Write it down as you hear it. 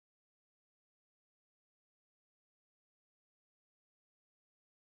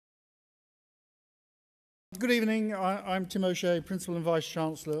Good evening. I'm Tim O'Shea, Principal and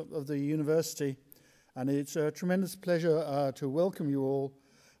Vice-Chancellor of the University, and it's a tremendous pleasure to welcome you all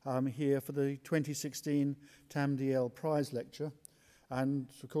here for the 2016 Tam Dalyell Prize Lecture. And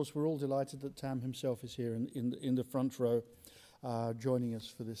of course, we're all delighted that Tam himself is here in the front row, joining us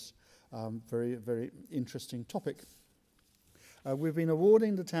for this very, very interesting topic. We've been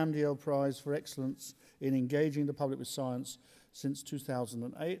awarding the Tam Dalyell Prize for excellence in engaging the public with science since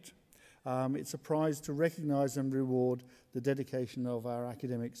 2008. It's a prize to recognise and reward the dedication of our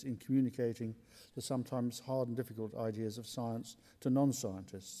academics in communicating the sometimes hard and difficult ideas of science to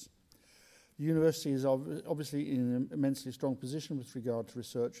non-scientists. The university is obviously in an immensely strong position with regard to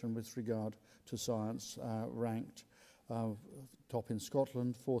research and with regard to science, ranked top in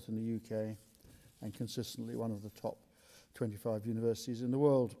Scotland, fourth in the UK, and consistently one of the top 25 universities in the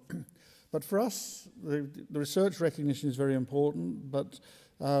world. But for us, the research recognition is very important, but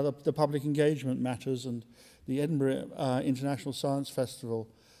the public engagement matters, and the Edinburgh International Science Festival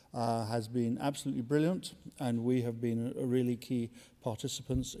has been absolutely brilliant, and we have been really key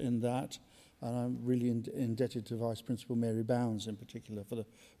participants in that. And I'm really indebted to Vice Principal Mary Bounds in particular for the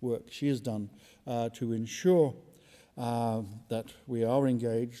work she has done to ensure that we are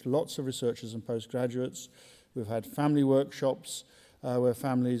engaged. Lots of researchers and postgraduates. We've had family workshops where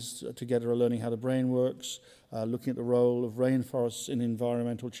families together are learning how the brain works, looking at the role of rainforests in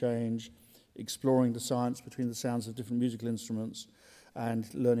environmental change, exploring the science between the sounds of different musical instruments,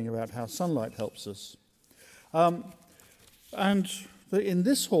 and learning about how sunlight helps us. In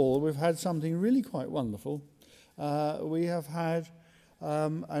this hall, we've had something really quite wonderful. We have had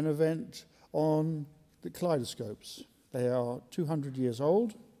an event on the kaleidoscopes. They are 200 years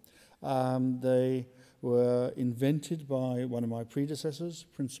old. They were invented by one of my predecessors,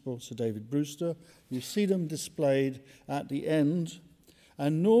 Principal Sir David Brewster. You see them displayed at the end,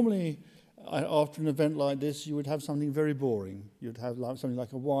 and normally after an event like this you would have something very boring. You'd have something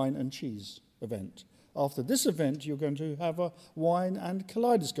like a wine and cheese event. After this event you're going to have a wine and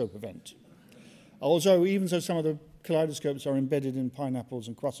kaleidoscope event. Also, even though some of the kaleidoscopes are embedded in pineapples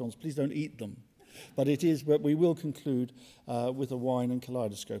and croissants, please don't eat them. But we will conclude with a wine and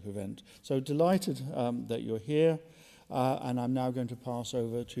kaleidoscope event. So delighted that you're here, and I'm now going to pass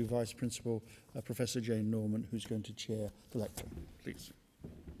over to Vice Principal Professor Jane Norman, who's going to chair the lecture. Please.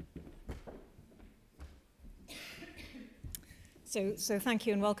 So thank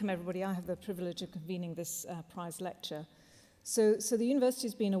you and welcome everybody. I have the privilege of convening this prize lecture. So the university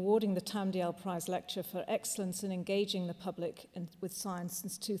has been awarding the Tam Dalyell Prize Lecture for excellence in engaging the public with science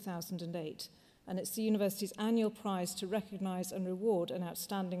since 2008. And it's the university's annual prize to recognise and reward an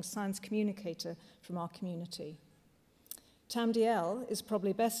outstanding science communicator from our community. Tam Dalyell is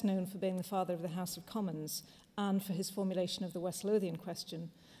probably best known for being the father of the House of Commons and for his formulation of the West Lothian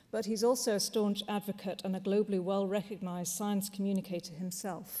question, but he's also a staunch advocate and a globally well-recognised science communicator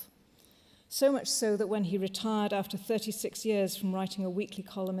himself. So much so that when he retired after 36 years from writing a weekly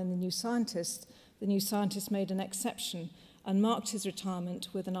column in the New Scientist made an exception and marked his retirement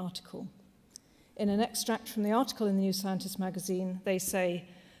with an article. In an extract from the article in the New Scientist magazine, they say,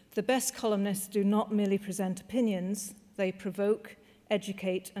 "The best columnists do not merely present opinions, they provoke,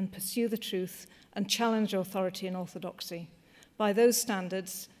 educate, and pursue the truth and challenge authority and orthodoxy. By those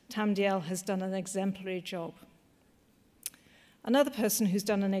standards, Tam Dalyell has done an exemplary job." Another person who's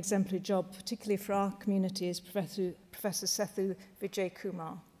done an exemplary job, particularly for our community, is Professor Sethu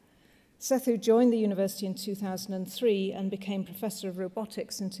Vijayakumar. Sethu joined the university in 2003 and became Professor of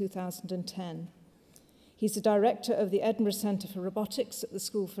Robotics in 2010. He's the director of the Edinburgh Centre for Robotics at the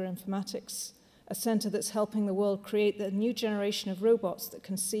School for Informatics, a centre that's helping the world create the new generation of robots that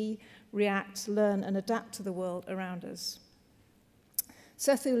can see, react, learn, and adapt to the world around us.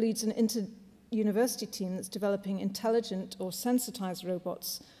 Sethu leads an inter-university team that's developing intelligent or sensitized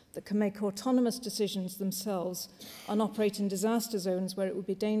robots that can make autonomous decisions themselves and operate in disaster zones where it would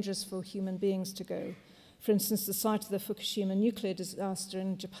be dangerous for human beings to go. For instance, the site of the Fukushima nuclear disaster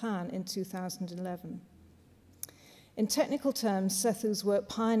in Japan in 2011. In technical terms, Sethu's work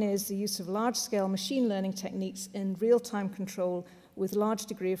pioneers the use of large-scale machine learning techniques in real-time control with large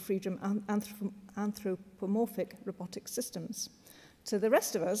degree of freedom anthropomorphic robotic systems. To the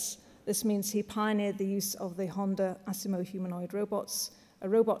rest of us, this means he pioneered the use of the Honda Asimo humanoid robots, a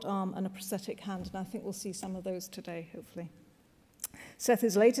robot arm and a prosthetic hand, and I think we'll see some of those today, hopefully.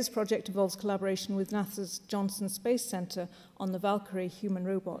 Sethu's latest project involves collaboration with NASA's Johnson Space Center on the Valkyrie human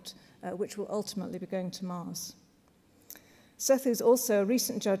robot, which will ultimately be going to Mars. Sethu is also a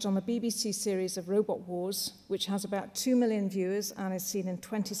recent judge on the BBC series of Robot Wars, which has about 2 million viewers and is seen in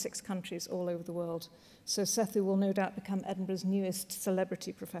 26 countries all over the world. So Sethu will no doubt become Edinburgh's newest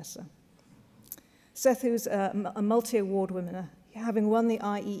celebrity professor. Sethu's a multi-award winner. Having won the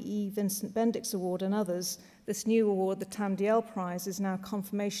IEE Vincent Bendix Award and others, this new award, the Tam Dalyell Prize, is now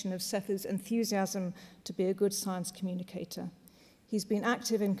confirmation of Sethu's enthusiasm to be a good science communicator. He's been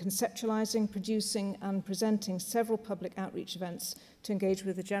active in conceptualizing, producing, and presenting several public outreach events to engage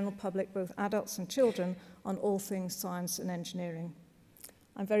with the general public, both adults and children, on all things science and engineering.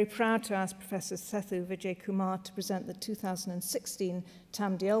 I'm very proud to ask Professor Sethu Vijayakumar to present the 2016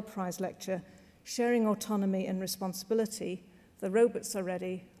 Tam Dalyell Prize lecture, Sharing Autonomy and Responsibility. The robots are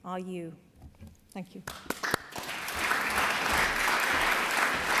ready, are you? Thank you.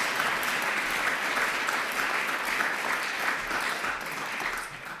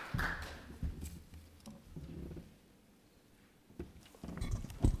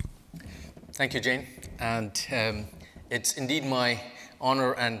 Thank you, Jane. And it's indeed my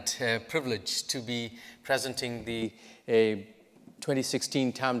honor and privilege to be presenting the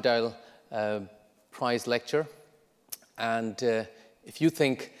 2016 Tam Dalyell Prize lecture. And if you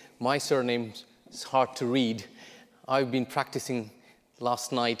think my surname is hard to read, I've been practicing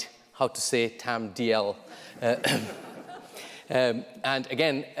last night how to say Tam Dalyell. And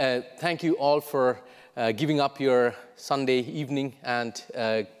again, thank you all for giving up your Sunday evening and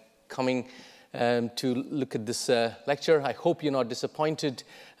coming to look at this lecture. I hope you're not disappointed.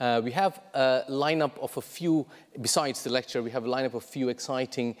 We have a lineup of a few, besides the lecture, we have a lineup of a few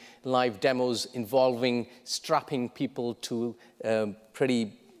exciting live demos involving strapping people to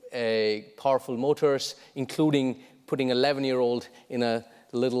pretty powerful motors, including putting an 11-year-old in a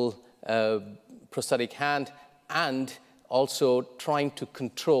little prosthetic hand, and also trying to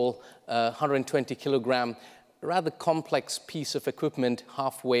control a 120 kilogram rather complex piece of equipment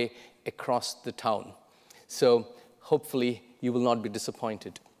halfway across the town. So hopefully you will not be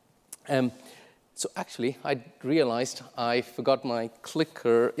disappointed. So actually, I realized I forgot my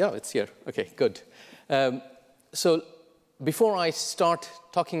clicker. Yeah, it's here. Okay, good. So before I start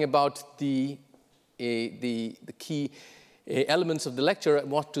talking about the key elements of the lecture, I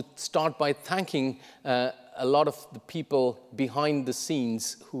want to start by thanking a lot of the people behind the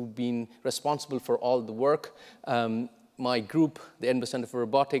scenes who've been responsible for all the work. My group, the Edinburgh Centre for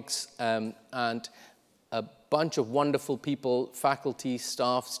Robotics, and a bunch of wonderful people, faculty,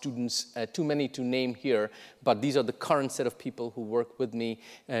 staff, students, too many to name here, but these are the current set of people who work with me,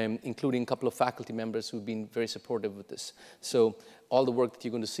 including a couple of faculty members who've been very supportive with this. So all the work that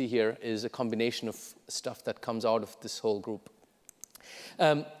you're going to see here is a combination of stuff that comes out of this whole group.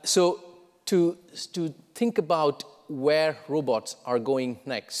 So to think about where robots are going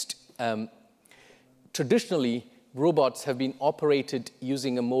next, traditionally, robots have been operated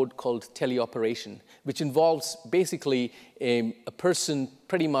using a mode called teleoperation, which involves basically a person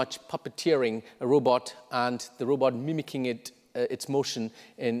pretty much puppeteering a robot and the robot mimicking its motion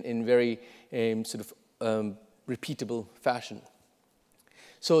in very sort of repeatable fashion.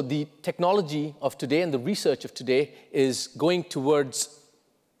 So the technology of today and the research of today is going towards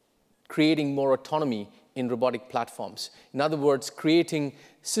creating more autonomy in robotic platforms. In other words, creating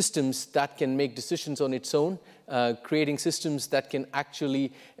systems that can make decisions on its own, creating systems that can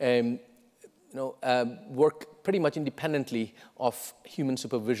actually work pretty much independently of human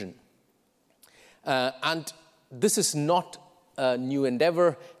supervision. And this is not a new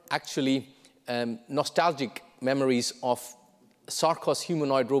endeavor. Actually, nostalgic memories of Sarkos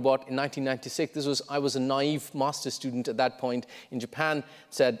humanoid robot in 1996. I was a naive master's student at that point in Japan,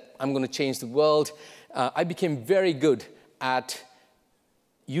 said, I'm going to change the world. I became very good at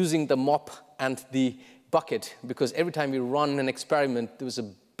using the mop and the bucket, because every time we run an experiment, there was a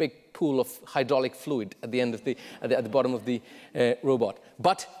big pool of hydraulic fluid at the end of at the bottom of the robot.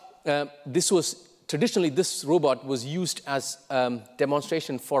 But traditionally, this robot was used as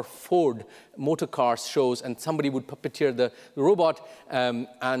demonstration for Ford motor car shows, and somebody would puppeteer the robot,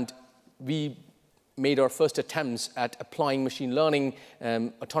 and we made our first attempts at applying machine learning,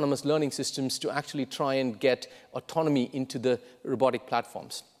 autonomous learning systems to actually try and get autonomy into the robotic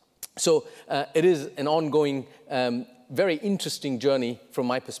platforms. So it is an ongoing, very interesting journey from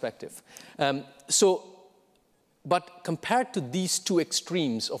my perspective. But compared to these two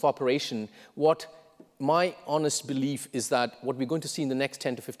extremes of operation, what my honest belief is that what we're going to see in the next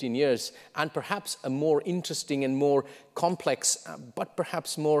 10 to 15 years, and perhaps a more interesting and more complex, but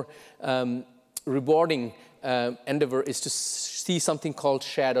perhaps more rewarding endeavor, is to see something called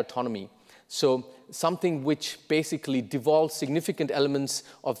shared autonomy. So something which basically devolves significant elements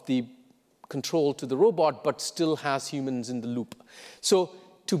of the control to the robot, but still has humans in the loop. So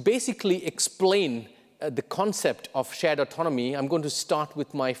to basically explain the concept of shared autonomy, I'm going to start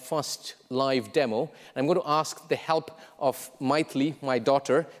with my first live demo. I'm going to ask the help of Maithili, my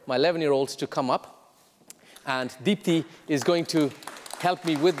daughter, my 11-year-olds, to come up. and Deepthi is going to help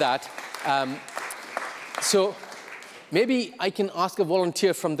me with that. So maybe I can ask a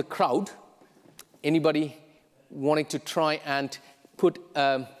volunteer from the crowd. Anybody wanting to try and put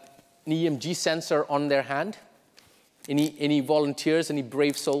an EMG sensor on their hand? Any volunteers, any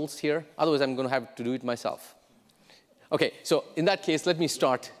brave souls here? Otherwise, I'm going to have to do it myself. OK, so in that case, let me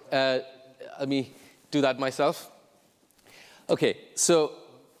start. Let me do that myself. OK, so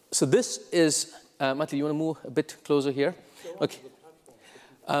this is, Matli, you want to move a bit closer here? OK.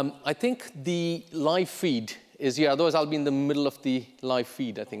 I think the live feed is here. Otherwise, I'll be in the middle of the live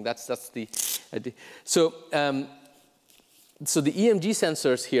feed. I think that's the idea. So the EMG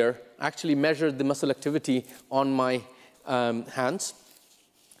sensors here actually measure the muscle activity on my hands.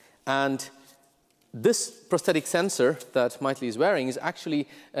 And this prosthetic sensor that Maitli is wearing is actually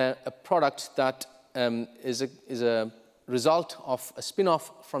a product that is a result of a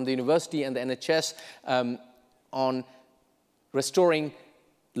spin-off from the university and the NHS on restoring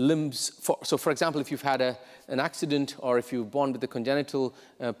limbs. So for example, if you've had an accident or if you're born with a congenital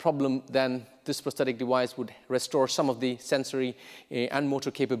problem, then this prosthetic device would restore some of the sensory and motor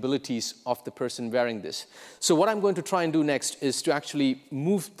capabilities of the person wearing this. So what I'm going to try and do next is to actually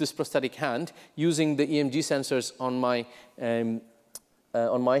move this prosthetic hand using the EMG sensors on my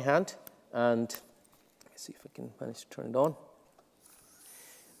hand. And let's see if I can manage to turn it on.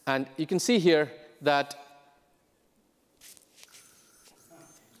 And you can see here that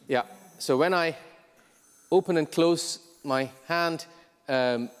yeah, so when I open and close my hand,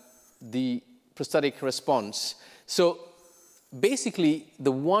 the prosthetic responds. So basically,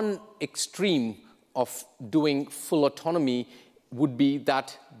 the one extreme of doing full autonomy would be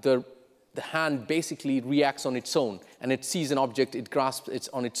that the hand basically reacts on its own, and it sees an object, it grasps it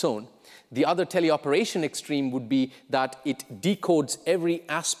on its own. The other teleoperation extreme would be that it decodes every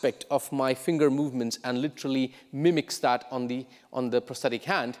aspect of my finger movements and literally mimics that on the prosthetic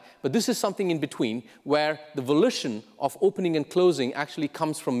hand. But this is something in between, where the volition of opening and closing actually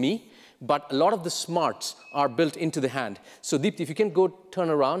comes from me, but a lot of the smarts are built into the hand. So Deepthi, if you can go turn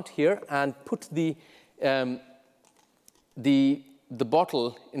around here and put the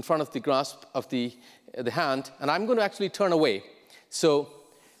bottle in front of the grasp of the hand, and I'm going to actually turn away. So,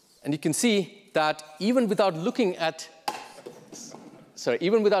 and you can see that even without looking at,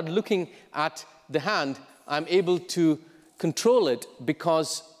 the hand, I'm able to control it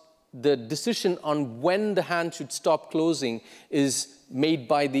because the decision on when the hand should stop closing is made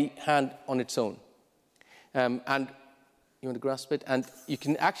by the hand on its own. And you want to grasp it? And you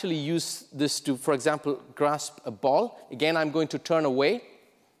can actually use this to, for example, grasp a ball. Again, I'm going to turn away,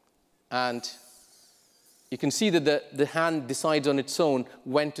 and you can see that the hand decides on its own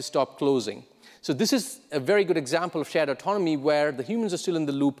when to stop closing. So this is a very good example of shared autonomy where the humans are still in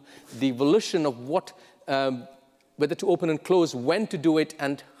the loop. The volition of whether to open and close, when to do it,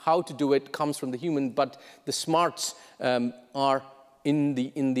 and how to do it comes from the human, but the smarts are in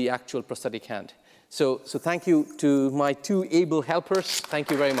the actual prosthetic hand. So thank you to my two able helpers. Thank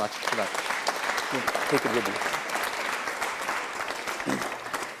you very much for that. Take it with you.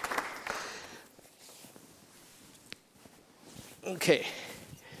 Okay,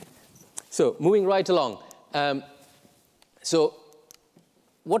 so moving right along. So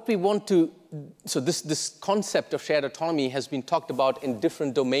what we want to, so this concept of shared autonomy has been talked about in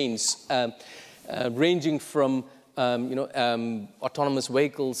different domains, ranging from autonomous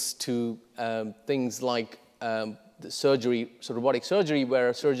vehicles to things like the surgery, so robotic surgery, where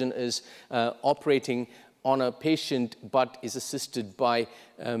a surgeon is operating on a patient but is assisted by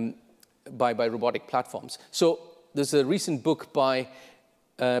robotic platforms. So there's a recent book by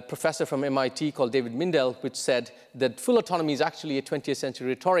a professor from MIT called David Mindell, which said that full autonomy is actually a 20th century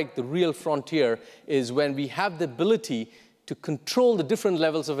rhetoric. The real frontier is when we have the ability to control the different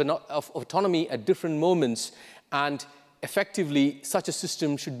levels of autonomy at different moments, and effectively such a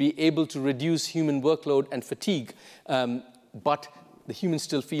system should be able to reduce human workload and fatigue, but the human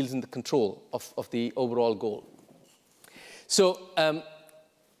still feels in the control of the overall goal. So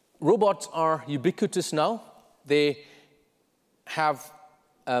robots are ubiquitous now. They have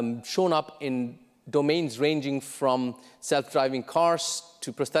shown up in domains ranging from self-driving cars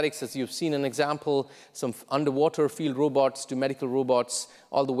to prosthetics, as you've seen an example, some underwater field robots to medical robots,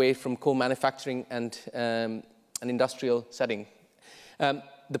 all the way from co-manufacturing and an industrial setting.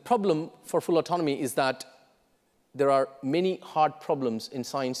 The problem for full autonomy is that there are many hard problems in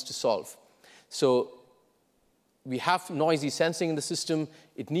science to solve. So we have noisy sensing in the system.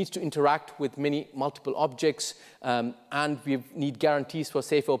 It needs to interact with multiple objects, and we need guarantees for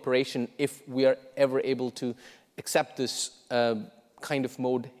safe operation if we are ever able to accept this kind of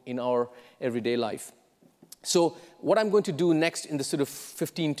mode in our everyday life. So what I'm going to do next in the sort of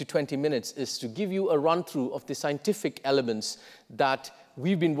 15 to 20 minutes is to give you a run-through of the scientific elements that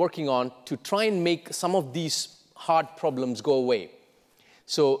we've been working on to try and make some of these hard problems go away.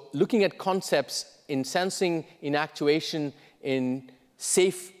 So looking at concepts in sensing, in actuation, in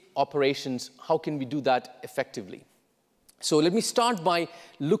safe operations, how can we do that effectively? So let me start by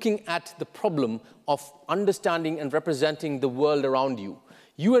looking at the problem of understanding and representing the world around you.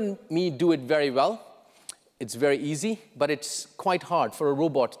 You and me do it very well. It's very easy, but it's quite hard for a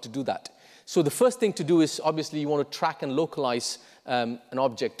robot to do that. So the first thing to do is, obviously, you want to track and localize an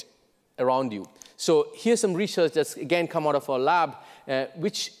object around you. So here's some research that's, again, come out of our lab,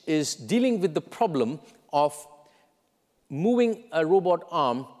 which is dealing with the problem of moving a robot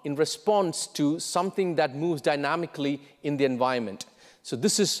arm in response to something that moves dynamically in the environment. So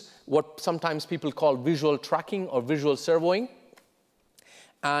this is what sometimes people call visual tracking or visual servoing.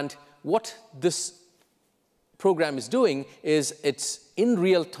 And what this program is doing is it's in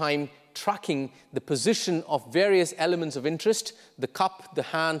real time tracking the position of various elements of interest, the cup, the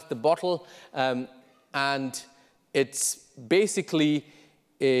hand, the bottle, and it's basically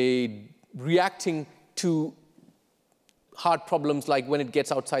reacting to hard problems like when it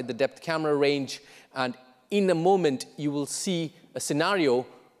gets outside the depth camera range, and in a moment you will see a scenario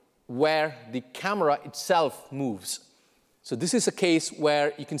where the camera itself moves. So this is a case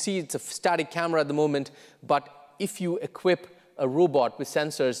where you can see it's a static camera at the moment, but if you equip a robot with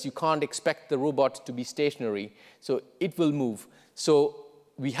sensors, you can't expect the robot to be stationary, so it will move. So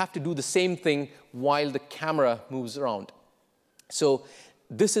we have to do the same thing while the camera moves around. So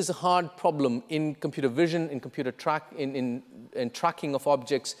this is a hard problem in computer vision, in computer in tracking of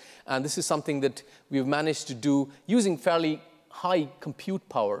objects, and this is something that we've managed to do using fairly high compute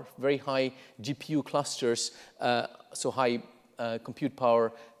power, very high GPU clusters, so high compute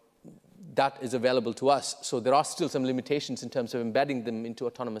power that is available to us. So there are still some limitations in terms of embedding them into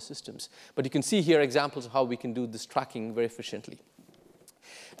autonomous systems. But you can see here examples of how we can do this tracking very efficiently.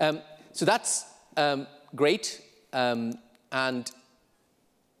 So that's great. And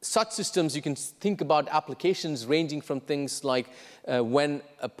such systems, you can think about applications ranging from things like when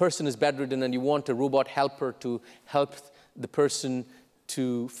a person is bedridden and you want a robot helper to help the person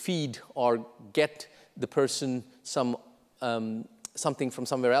to feed or get the person some something from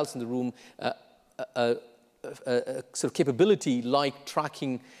somewhere else in the room, a sort of capability like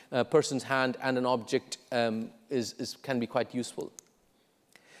tracking a person's hand and an object can be quite useful.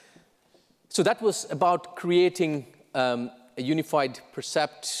 So that was about creating a unified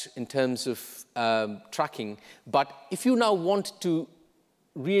percept in terms of tracking. But if you now want to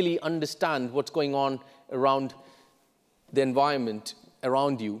really understand what's going on around the environment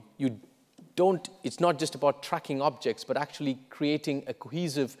around you, it's not just about tracking objects, but actually creating a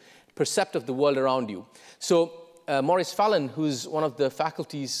cohesive percept of the world around you. So Maurice Fallon, who's one of the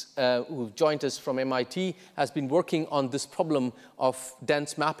faculties who've joined us from MIT, has been working on this problem of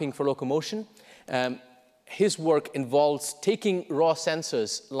dense mapping for locomotion. His work involves taking raw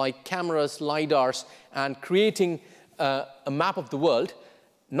sensors like cameras, LiDARs, and creating a map of the world,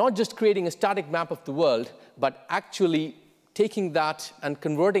 not just creating a static map of the world, but actually taking that and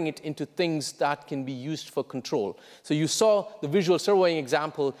converting it into things that can be used for control. So you saw the visual servoing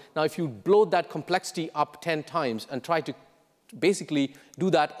example. Now, if you blow that complexity up 10 times and try to basically do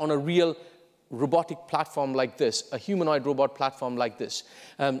that on a real robotic platform like this, a humanoid robot platform like this.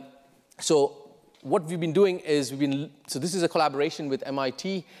 So what we've been doing is so this is a collaboration with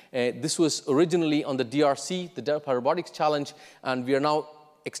MIT. This was originally on the DRC, the Delta Robotics Challenge, and we are now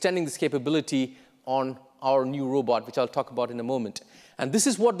extending this capability on our new robot, which I'll talk about in a moment. And this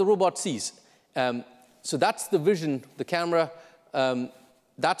is what the robot sees. So that's the vision, the camera.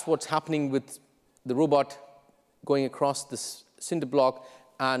 That's what's happening with the robot going across this cinder block.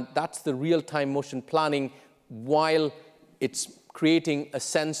 And that's the real-time motion planning while it's creating a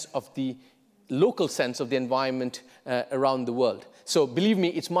sense of the local sense of the environment around the world. So believe me,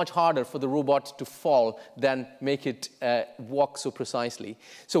 it's much harder for the robot to fall than make it walk so precisely.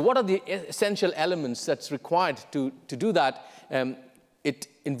 So what are the essential elements that's required to do that? It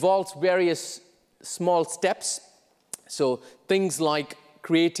involves various small steps. So things like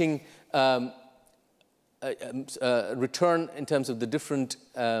creating a return in terms of the different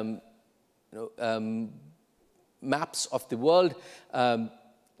maps of the world,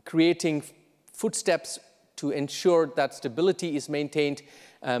 creating footsteps to ensure that stability is maintained,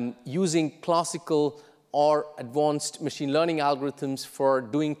 using classical or advanced machine learning algorithms for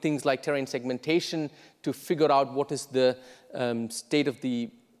doing things like terrain segmentation to figure out what is the state of the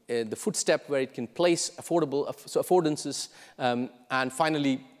footstep where it can place affordances, and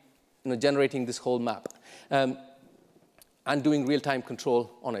finally generating this whole map and doing real-time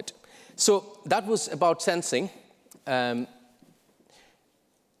control on it. So that was about sensing.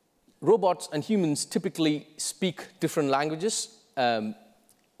 Robots and humans typically speak different languages.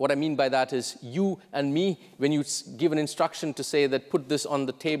 What I mean by that is you and me, when you give an instruction to say that put this on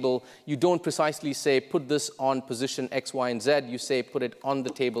the table, you don't precisely say put this on position X, Y, and Z. You say put it on the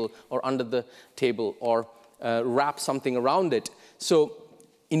table or under the table or wrap something around it. So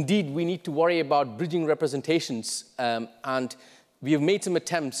indeed, we need to worry about bridging representations. And we have made some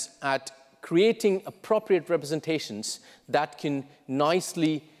attempts at creating appropriate representations that can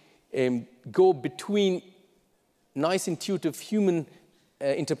nicely go between nice, intuitive human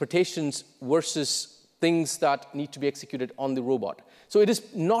interpretations versus things that need to be executed on the robot. So it is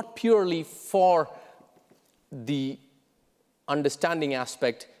not purely for the understanding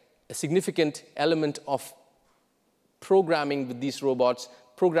aspect, a significant element of programming with these robots,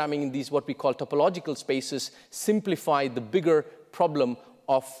 programming in these what we call topological spaces, simplify the bigger problem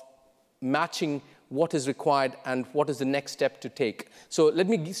of matching what is required and what is the next step to take. So let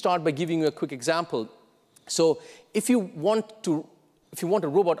me start by giving you a quick example. So if you want a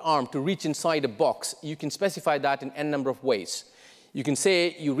robot arm to reach inside a box, you can specify that in n number of ways. You can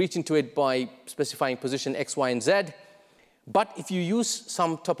say you reach into it by specifying position X, Y, and Z. But if you use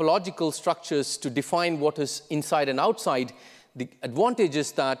some topological structures to define what is inside and outside, the advantage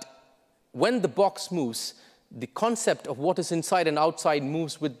is that when the box moves, the concept of what is inside and outside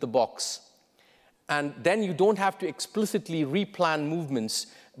moves with the box. And then you don't have to explicitly replan movements,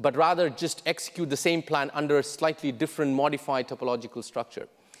 but rather just execute the same plan under a slightly different modified topological structure.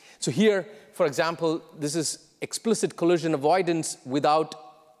 So here, for example, this is explicit collision avoidance without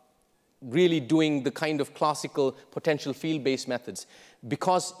really doing the kind of classical potential field-based methods,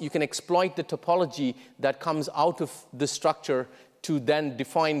 because you can exploit the topology that comes out of the structure to then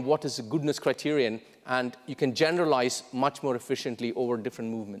define what is a goodness criterion, and you can generalize much more efficiently over different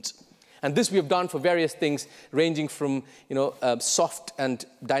movements. And this we have done for various things, ranging from soft and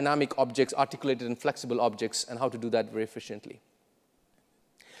dynamic objects, articulated and flexible objects, and how to do that very efficiently.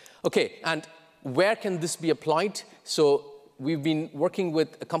 Okay, and where can this be applied? So we've been working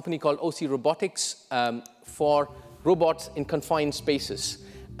with a company called OC Robotics for robots in confined spaces.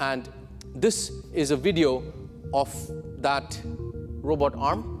 And this is a video of that robot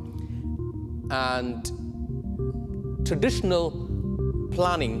arm. And traditional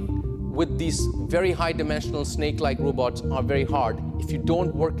planning with these very high-dimensional snake-like robots are very hard if you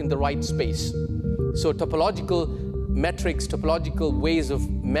don't work in the right space. So topological metrics, topological ways of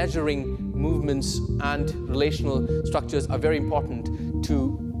measuring movements and relational structures are very important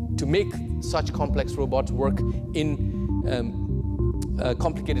to make such complex robots work in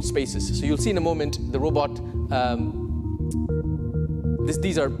complicated spaces. So you'll see in a moment the robot.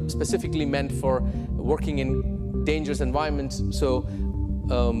 These are specifically meant for working in dangerous environments. So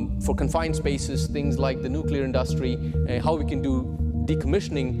for confined spaces, things like the nuclear industry, how we can do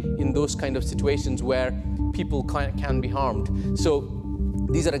decommissioning in those kind of situations where people can be harmed. So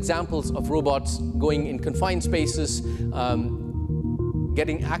these are examples of robots going in confined spaces,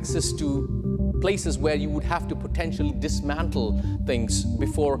 getting access to places where you would have to potentially dismantle things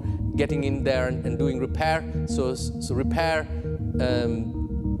before getting in there and doing repair. So repair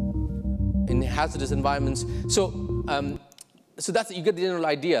in hazardous environments. So that's, you get the general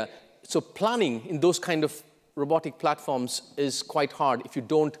idea. So planning in those kind of robotic platforms is quite hard if you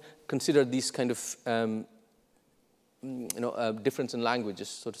don't consider these kind of difference in languages,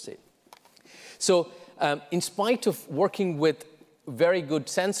 so to say. So in spite of working with very good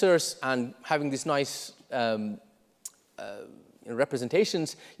sensors and having these nice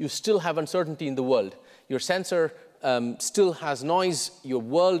representations, you still have uncertainty in the world. Your sensor still has noise, your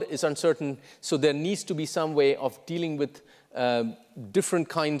world is uncertain, so there needs to be some way of dealing with different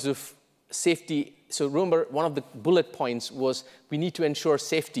kinds of safety. So remember, one of the bullet points was we need to ensure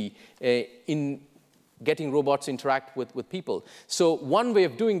safety in getting robots to interact with people. So one way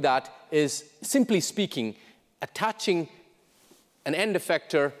of doing that is, simply speaking, attaching an end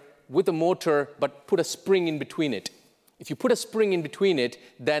effector with a motor, but put a spring in between it. If you put a spring in between it,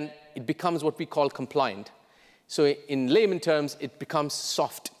 then it becomes what we call compliant. So in layman terms, it becomes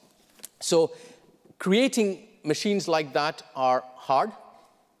soft. So creating machines like that are hard.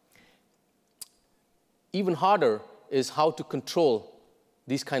 Even harder is how to control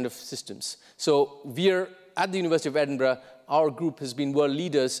these kind of systems. So we're at the University of Edinburgh, our group has been world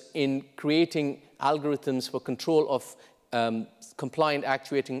leaders in creating algorithms for control of compliant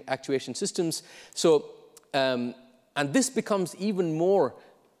actuation systems. So, and this becomes even more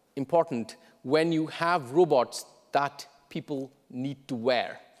important when you have robots that people need to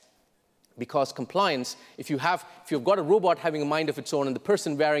wear. Because compliance, if you've got a robot having a mind of its own and the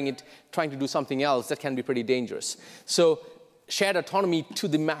person wearing it trying to do something else, that can be pretty dangerous. So shared autonomy to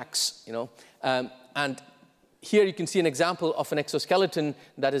the max, you know. And here you can see an example of an exoskeleton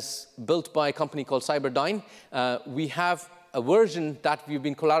that is built by a company called Cyberdyne. We have a version that we've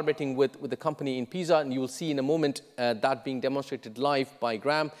been collaborating with a company in Pisa, and you will see in a moment that being demonstrated live by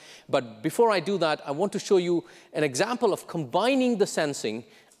Graham. But before I do that, I want to show you an example of combining the sensing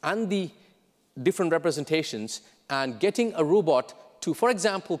and the different representations and getting a robot to, for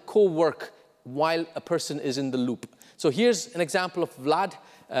example, co-work while a person is in the loop. So here's an example of Vlad,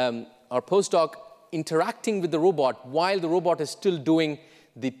 our postdoc, interacting with the robot while the robot is still doing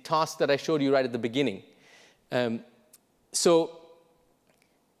the task that I showed you right at the beginning. So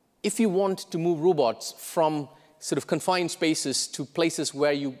if you want to move robots from sort of confined spaces to places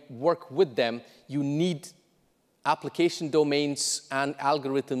where you work with them, you need application domains and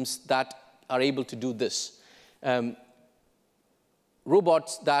algorithms that are able to do this.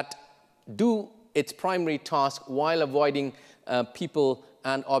 Robots that do its primary task while avoiding people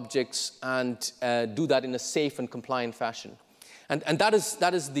and objects and do that in a safe and compliant fashion. And that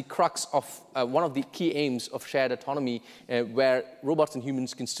is the crux of one of the key aims of shared autonomy, where robots and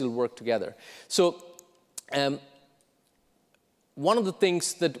humans can still work together. So one of the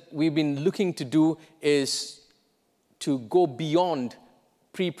things that we've been looking to do is to go beyond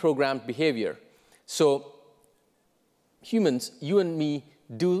pre-programmed behavior. So humans, you and me,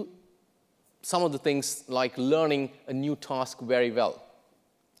 do some of the things like learning a new task very well.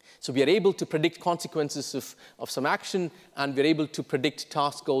 So we are able to predict consequences of some action, and we're able to predict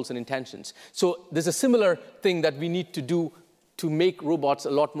task goals and intentions. So there's a similar thing that we need to do to make robots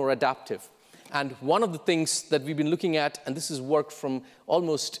a lot more adaptive. And one of the things that we've been looking at, and this is work from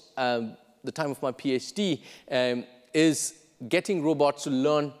almost the time of my PhD, is getting robots to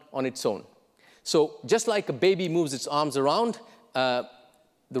learn on its own. So just like a baby moves its arms around, the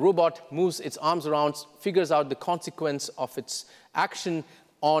robot moves its arms around, figures out the consequence of its action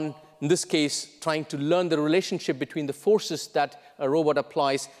on, in this case, trying to learn the relationship between the forces that a robot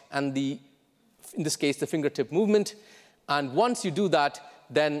applies and in this case, the fingertip movement. And once you do that,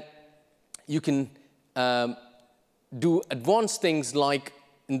 then you can do advanced things like,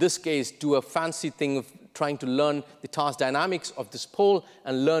 in this case, do a fancy thing of trying to learn the task dynamics of this pole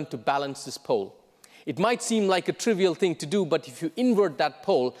and learn to balance this pole. It might seem like a trivial thing to do, but if you invert that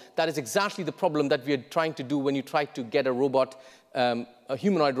pole, that is exactly the problem that we are trying to do when you try to get a robot, a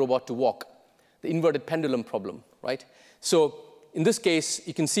humanoid robot to walk, the inverted pendulum problem, right? So in this case,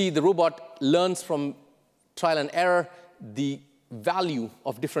 you can see the robot learns from trial and error the value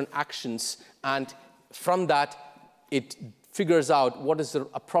of different actions, and from that, it figures out what is the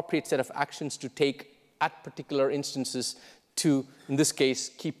appropriate set of actions to take at particular instances to, in this case,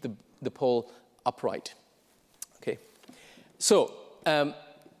 keep the pole upright. Okay, so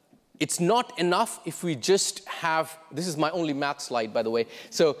it's not enough if we just have, this is my only math slide, by the way.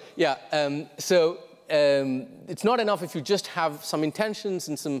 So yeah, it's not enough if you just have some intentions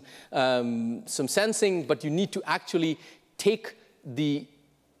and some sensing, but you need to actually take the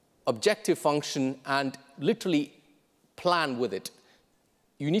objective function and literally plan with it.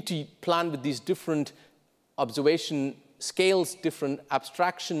 You need to plan with these different observation scales, different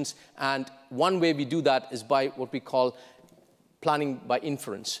abstractions, and one way we do that is by what we call planning by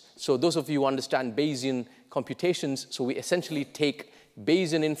inference. So those of you who understand Bayesian computations, so we essentially take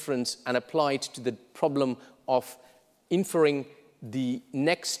Bayesian inference and apply it to the problem of inferring the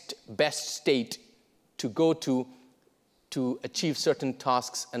next best state to go to achieve certain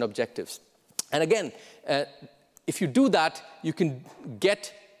tasks and objectives. And again, if you do that, you can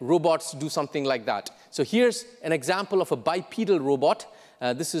get robots to do something like that. So here's an example of a bipedal robot.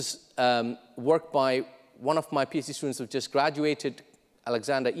 This is work by one of my PhD students who just graduated,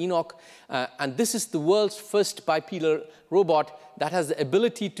 Alexander Enoch. And this is the world's first bipedal robot that has the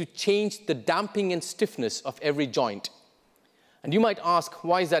ability to change the damping and stiffness of every joint. And you might ask,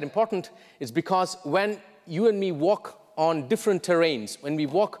 why is that important? It's because when you and me walk on different terrains, when we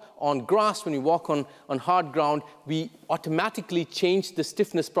walk on grass, when we walk on hard ground, we automatically change the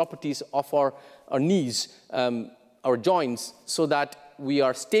stiffness properties of our knees, our joints, so that we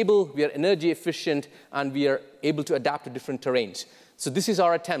are stable, we are energy efficient, and we are able to adapt to different terrains. So this is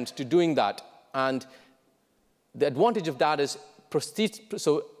our attempt to doing that. And the advantage of that is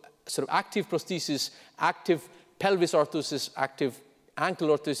so sort of active prosthesis, active pelvis orthosis, active ankle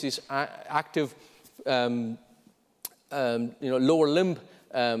orthosis, active lower limb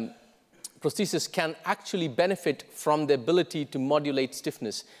prosthesis can actually benefit from the ability to modulate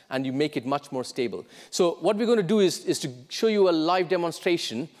stiffness, and you make it much more stable. So what we're going to do is to show you a live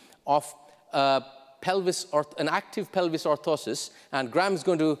demonstration of an active pelvis orthosis, and Graham is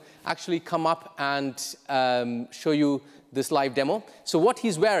going to actually come up and show you this live demo. So what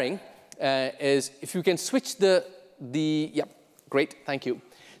he's wearing is, if you can switch yeah, great, thank you.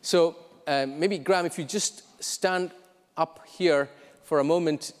 So maybe Graham, if you just stand up here for a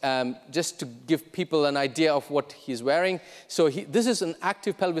moment, just to give people an idea of what he's wearing. So this is an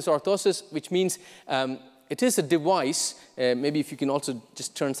active pelvis orthosis, which means it is a device, maybe if you can also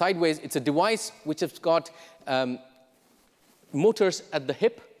just turn sideways, it's a device which has got motors at the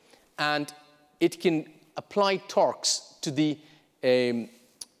hip, and it can apply torques to the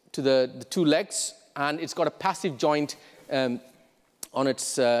two legs, and it's got a passive joint on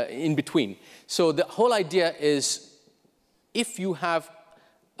its in between. So the whole idea is, if you have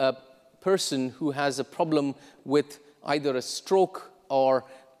a person who has a problem with either a stroke or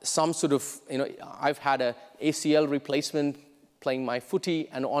some sort of, I've had a ACL replacement playing my footy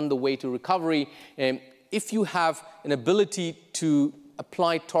and on the way to recovery, if you have an ability to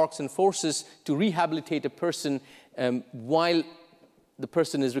apply torques and forces to rehabilitate a person while the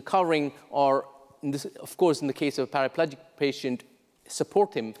person is recovering, or of course in the case of a paraplegic patient,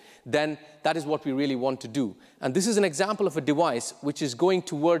 support him, then that is what we really want to do. And this is an example of a device which is going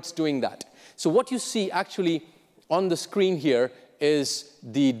towards doing that. So what you see actually on the screen here is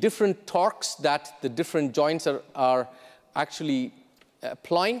the different torques that the different joints are actually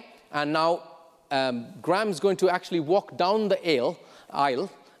applying. And now Graham's going to actually walk down the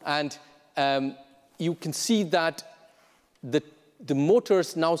aisle, and you can see that the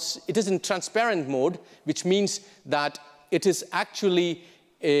motors now, it is in transparent mode, which means that it is actually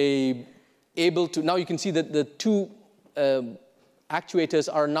able to, now you can see that the two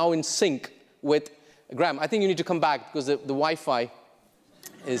actuators are now in sync with Graham. I think you need to come back because the Wi-Fi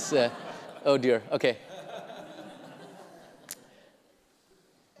is, oh dear, okay.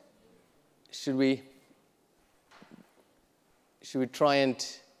 Should we try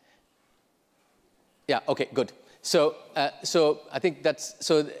and, yeah, okay, good. So I think that's,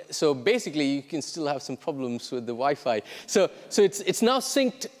 so basically you can still have some problems with the Wi-Fi. So it's now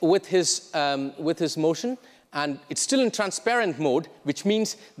synced with his motion, and it's still in transparent mode, which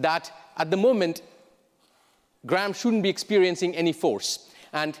means that at the moment, Graham shouldn't be experiencing any force.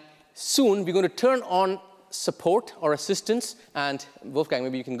 And soon we're going to turn on support or assistance, and Wolfgang,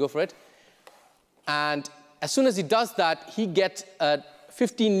 maybe you can go for it. And as soon as he does that, he gets a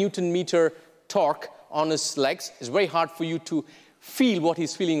 15 Newton meter torque on his legs. It's very hard for you to feel what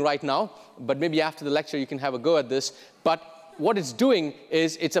he's feeling right now, but maybe after the lecture you can have a go at this. But what it's doing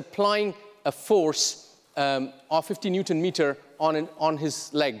is it's applying a force of 50 Newton meter on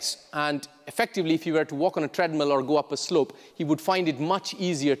his legs. And effectively, if he were to walk on a treadmill or go up a slope, he would find it much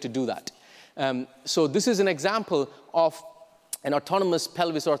easier to do that. So this is an example of an autonomous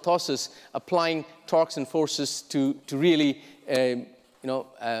pelvis orthosis applying torques and forces to really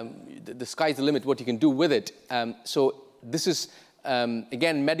the sky's the limit what you can do with it. So this is,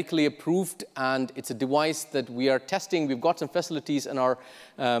 again, medically approved, and it's a device that we are testing. We've got some facilities in our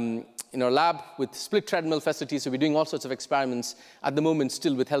lab with split treadmill facilities, so we're doing all sorts of experiments at the moment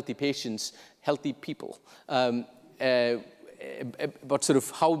still with healthy patients, healthy people, but sort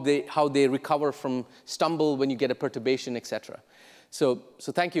of how they recover from stumble when you get a perturbation, etc. So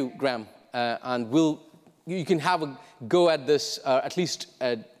thank you, Graham, and you can have a go at this, at least,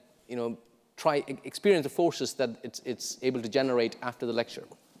 try experience the forces that it's able to generate after the lecture.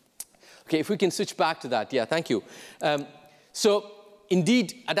 Okay, if we can switch back to that, yeah, thank you. So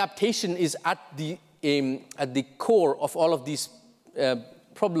indeed, adaptation is at the core of all of these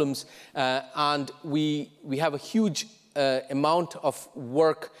problems, and we have a huge amount of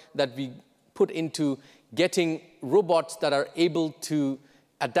work that we put into getting robots that are able to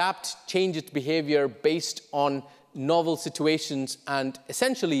adapt, change its behavior based on novel situations, and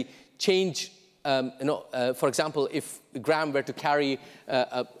essentially change, for example, if Graham were to carry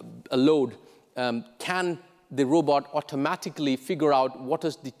a load, can the robot automatically figure out what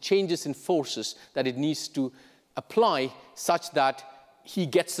is the changes in forces that it needs to apply such that he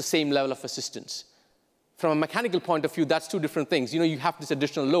gets the same level of assistance? From a mechanical point of view, that's two different things. You have this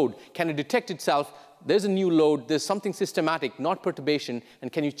additional load. Can it detect itself? There's a new load, there's something systematic, not perturbation,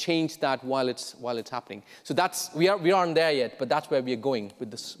 and can you change that while it's happening? So we aren't there yet, but that's where we are going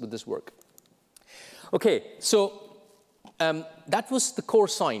with this work. Okay, so that was the core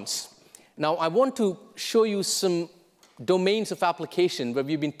science. Now I want to show you some domains of application where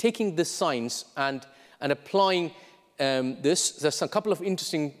we've been taking this science and applying this. There's a couple of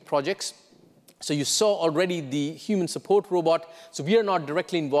interesting projects. So you saw already the human support robot. So we are not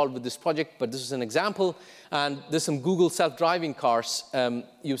directly involved with this project, but this is an example. And there's some Google self-driving cars.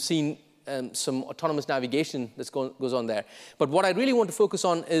 You've seen some autonomous navigation that goes on there. But what I really want to focus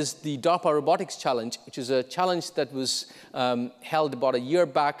on is the DARPA Robotics Challenge, which is a challenge that was held about a year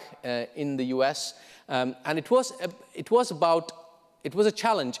back in the US. And it was a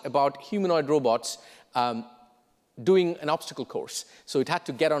challenge about humanoid robots doing an obstacle course. So it had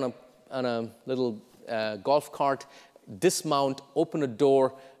to get on a little golf cart, dismount, open a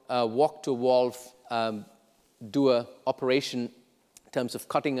door, walk to a wall, do an operation in terms of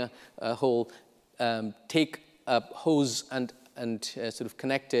cutting a hole, take a hose and sort of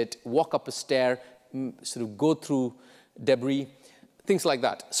connect it, walk up a stair, sort of go through debris, things like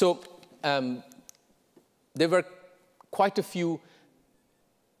that. So there were quite a few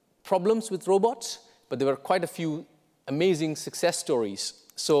problems with robots, but there were quite a few amazing success stories.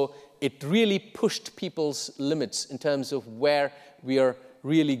 So it really pushed people's limits in terms of where we are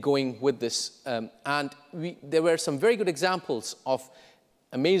really going with this. And there were some very good examples of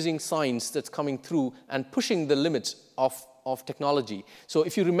amazing science that's coming through and pushing the limits of technology. So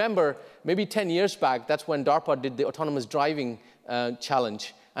if you remember, maybe 10 years back, that's when DARPA did the autonomous driving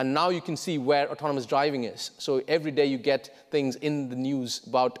challenge. And now you can see where autonomous driving is. So every day you get things in the news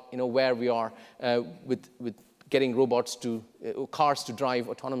about where we are with getting robots cars to drive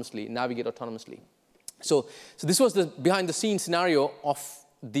autonomously, navigate autonomously. So this was the behind-the-scenes scenario of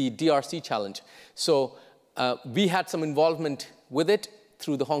the DRC challenge. So we had some involvement with it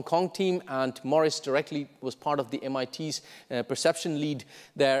through the Hong Kong team, and Morris directly was part of the MIT's perception lead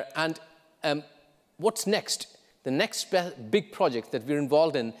there. And what's next? The next big project that we're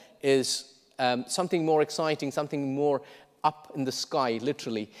involved in is something more exciting, something more up in the sky,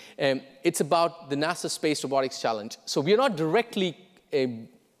 literally. It's about the NASA Space Robotics Challenge. So we are not directly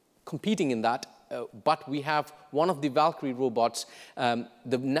competing in that, but we have one of the Valkyrie robots. So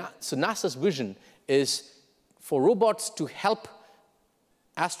NASA's vision is for robots to help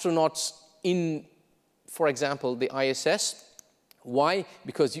astronauts in, for example, the ISS. Why?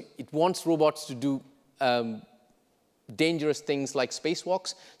 Because it wants robots to do dangerous things like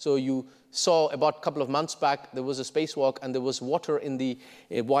spacewalks. So you saw about a couple of months back, there was a spacewalk and there was water in the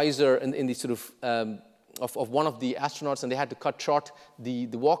visor in the sort of one of the astronauts, and they had to cut short the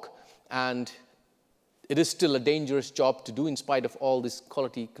walk. And it is still a dangerous job to do in spite of all this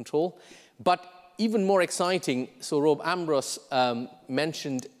quality control. But even more exciting, so Rob Ambrose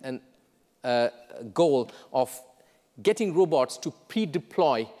mentioned a goal of getting robots to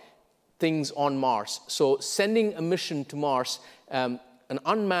pre-deploy things on Mars. So sending a mission to Mars, an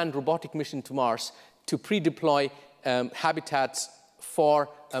unmanned robotic mission to Mars, to pre-deploy habitats for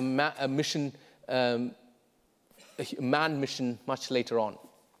a mission, a manned mission much later on.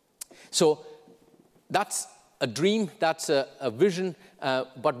 So that's a dream, that's a vision,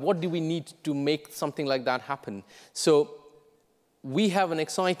 but what do we need to make something like that happen? So we have an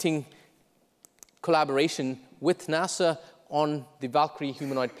exciting collaboration with NASA on the Valkyrie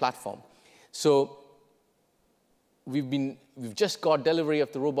humanoid platform. So we've just got delivery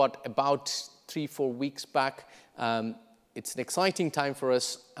of the robot about 3-4 weeks back. It's an exciting time for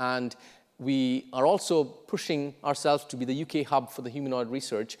us, and we are also pushing ourselves to be the UK hub for the humanoid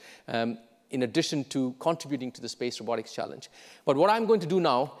research, in addition to contributing to the Space Robotics Challenge. But what I'm going to do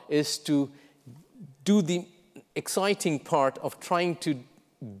now is to do the exciting part of trying to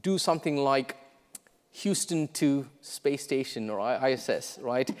do something like Houston to space station, or ISS,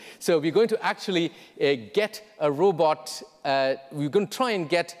 right? So we're going to actually get a robot, we're going to try and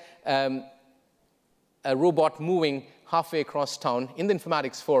get a robot moving halfway across town in the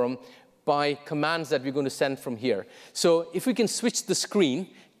informatics forum by commands that we're going to send from here. So if we can switch the screen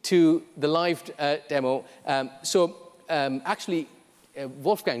to the live demo. Actually,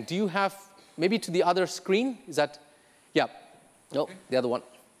 Wolfgang, do you have maybe to the other screen? Is that, yeah, no, okay. The other one.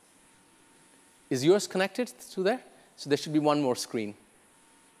 Is yours connected to there? So there should be one more screen.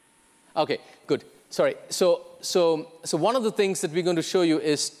 Okay, good. Sorry. So one of the things that we're going to show you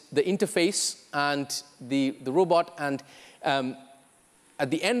is the interface and the robot, and at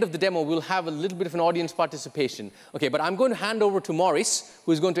the end of the demo, we'll have a little bit of an audience participation. Okay, but I'm going to hand over to Maurice,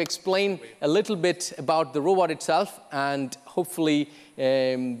 who is going to explain a little bit about the robot itself, and hopefully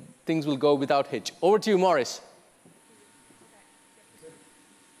things will go without hitch. Over to you, Maurice.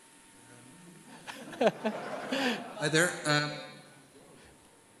 Hi there.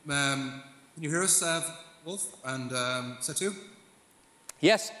 Can you hear us, Wolf and Sethu?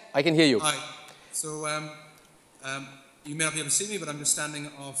 Yes, I can hear you. Hi. So you may not be able to see me, but I'm just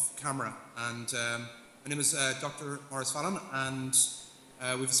standing off camera. And my name is Dr. Maurice Fallon, and we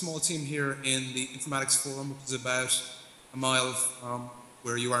have a small team here in the Informatics Forum, which is about a mile from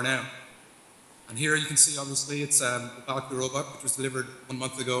where you are now. And here you can see, obviously, it's the Valkyrie robot, which was delivered 1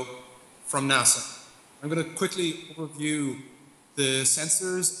 month ago from NASA. I'm going to quickly overview the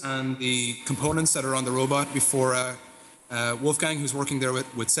sensors and the components that are on the robot before Wolfgang, who's working there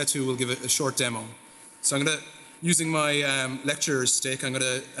with Sethu, will give a short demo. So I'm going to, using my lecture stick, I'm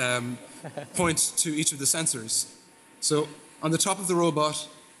going to point to each of the sensors. So on the top of the robot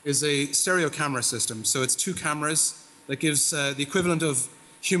is a stereo camera system. So it's 2 cameras that gives the equivalent of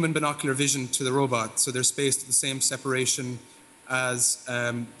human binocular vision to the robot. So they're spaced at the same separation as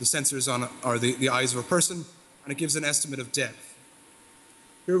the sensors on, or the eyes of a person, and it gives an estimate of depth.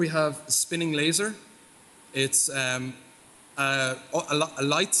 Here we have a spinning laser. It's a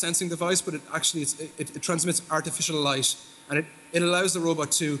light sensing device, but it transmits artificial light, and it allows the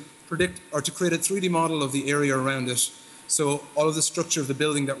robot to predict or to create a 3D model of the area around it. So all of the structure of the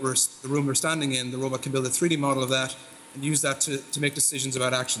building the room we're standing in, the robot can build a 3D model of that and use that to make decisions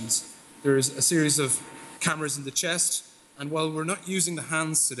about actions. There's a series of cameras in the chest, and while we're not using the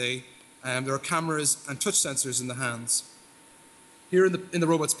hands today, there are cameras and touch sensors in the hands. Here in the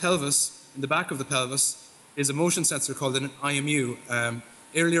robot's pelvis, in the back of the pelvis, is a motion sensor called an IMU.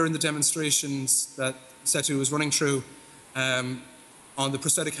 Earlier in the demonstrations that Sethu was running through, on the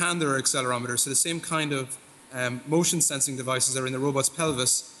prosthetic hand there are accelerometers, so the same kind of motion sensing devices are in the robot's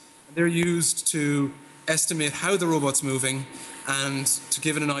pelvis. They're used to estimate how the robot's moving and to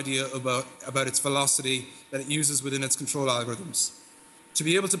give it an idea about its velocity that it uses within its control algorithms. To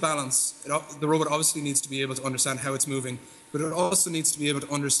be able to balance, the robot obviously needs to be able to understand how it's moving, but it also needs to be able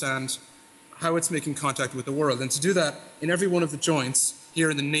to understand how it's making contact with the world. And to do that, in every one of the joints, here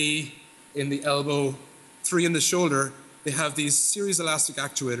in the knee, in the elbow, 3 in the shoulder, they have these series elastic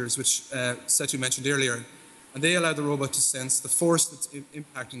actuators, which Sethu mentioned earlier, and they allow the robot to sense the force that's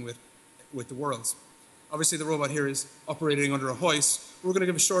impacting with the world. Obviously, the robot here is operating under a hoist. We're going to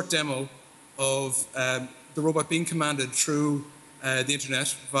give a short demo of the robot being commanded through the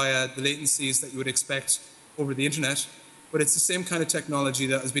internet via the latencies that you would expect over the internet. But it's the same kind of technology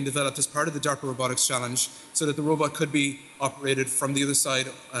that has been developed as part of the DARPA Robotics Challenge, so that the robot could be operated from the other side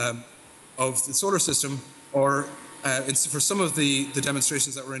of the solar system, or for some of the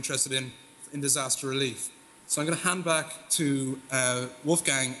demonstrations that we're interested in disaster relief. So I'm going to hand back to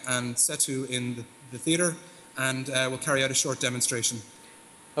Wolfgang and Sethu in the theatre, and we'll carry out a short demonstration.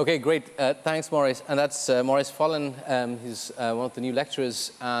 Okay, great. Thanks, Maurice. And that's Maurice Follen. He's one of the new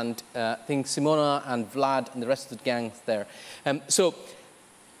lecturers, and I think Simona and Vlad and the rest of the gang there. So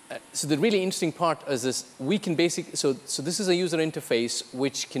the really interesting part is this: we can basically, so this is a user interface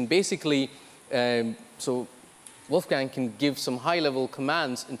which can basically, so Wolfgang can give some high-level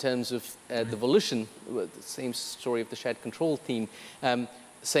commands in terms of the volition, the same story of the shared control theme,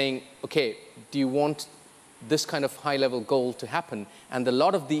 saying, okay, do you want this kind of high-level goal to happen? And a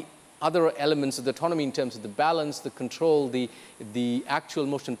lot of the other elements of the autonomy in terms of the balance, the control, the actual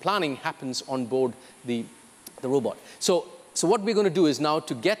motion planning happens on board the robot. So what we're going to do is now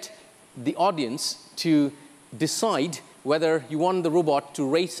to get the audience to decide whether you want the robot to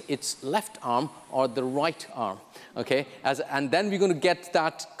raise its left arm or the right arm, okay? And then we're going to get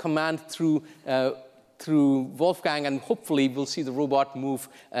that command through Wolfgang, and hopefully we'll see the robot move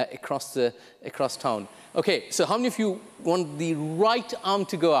across town. Okay, so how many of you want the right arm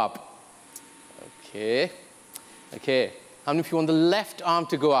to go up? Okay. Okay. How many of you want the left arm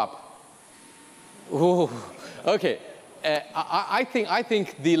to go up? Oh, okay. I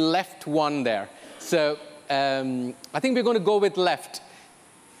think the left one there. So I think we're going to go with left.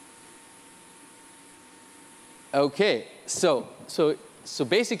 Okay. So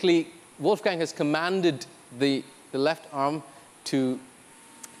basically, Wolfgang has commanded the left arm to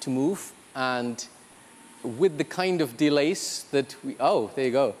move, and with the kind of delays that we, oh, there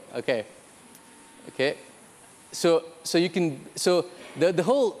you go. Okay. Okay. So you can, so the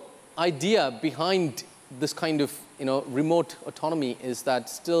whole idea behind this kind of, remote autonomy is that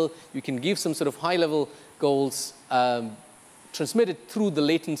still you can give some sort of high-level goals transmitted through the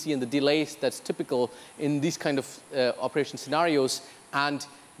latency and the delays that's typical in these kind of operation scenarios, and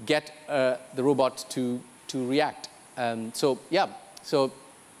get the robot to react. So yeah, so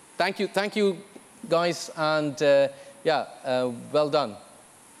thank you guys, and well done.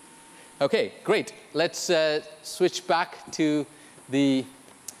 Okay, great. Let's switch back to the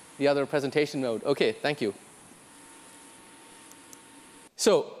other presentation mode. Okay, thank you.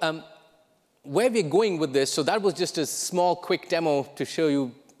 So where we're going with this, so that was just a small, quick demo to show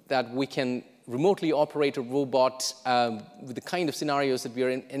you that we can remotely operate a robot with the kind of scenarios that we are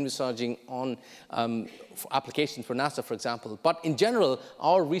envisaging on for applications for NASA, for example. But in general,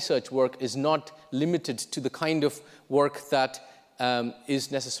 our research work is not limited to the kind of work that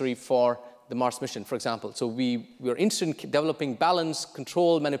is necessary for the Mars mission, for example. So we are interested in developing balance,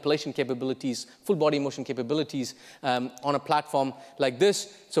 control, manipulation capabilities, full body motion capabilities on a platform like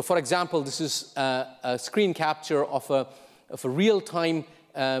this. So for example, this is a screen capture of a real-time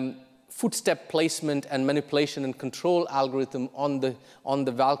footstep placement and manipulation and control algorithm on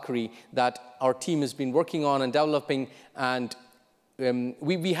the Valkyrie that our team has been working on and developing. And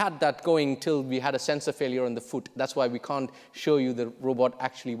we had that going till we had a sensor failure on the foot. That's why we can't show you the robot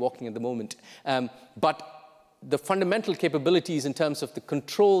actually walking at the moment. But the fundamental capabilities in terms of the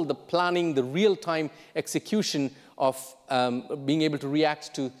control, the planning, the real-time execution of being able to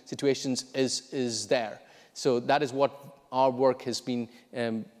react to situations is there. So that is what our work has been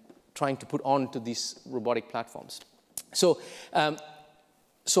trying to put onto these robotic platforms.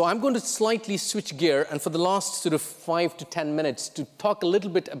 So I'm going to slightly switch gear, and for the last sort of 5 to 10 minutes to talk a little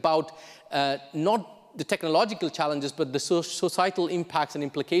bit about not the technological challenges, but the societal impacts and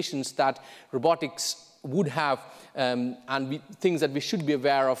implications that robotics would have, and things that we should be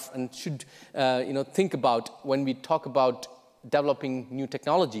aware of and should think about when we talk about developing new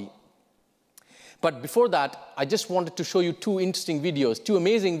technology. But before that, I just wanted to show you two interesting videos, two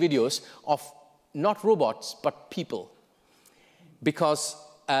amazing videos of not robots, but people. Because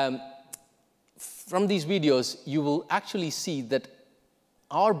from these videos, you will actually see that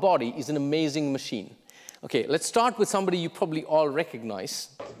our body is an amazing machine. Okay, let's start with somebody you probably all recognize.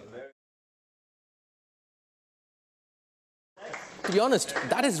 To be honest,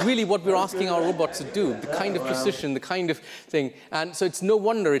 that is really what we're asking our robots to do, the kind of precision, the kind of thing. And so it's no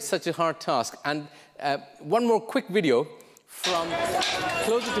wonder it's such a hard task. And one more quick video from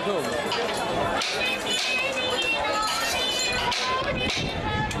closer to home.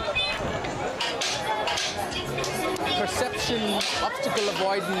 Perception, obstacle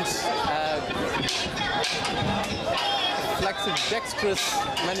avoidance, flexive, dexterous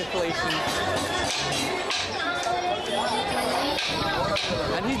manipulation.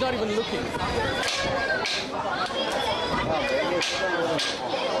 And he's not even looking.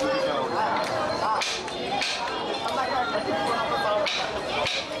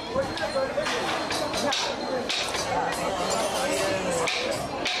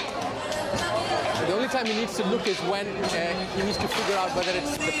 The only time he needs to look is when he needs to figure out whether the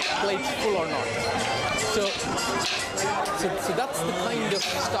plate's full or not. So that's the kind of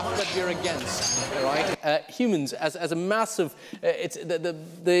stuff that we're against, right? Humans, as a massive,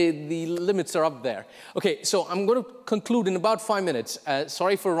 the limits are up there. Okay, so I'm going to conclude in about 5 minutes.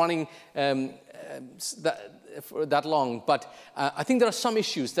 Sorry for running that long, but I think there are some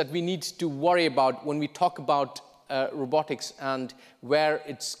issues that we need to worry about when we talk about robotics and where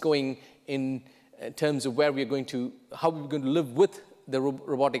it's going in terms of where we are going to, how we're going to live with the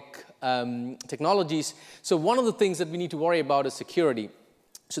robotic technologies. So one of the things that we need to worry about is security.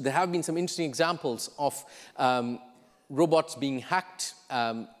 So there have been some interesting examples of robots being hacked.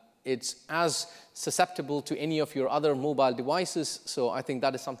 It's as susceptible to any of your other mobile devices. So I think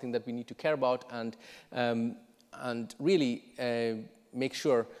that is something that we need to care about and really make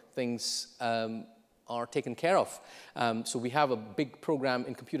sure things are taken care of. So we have a big program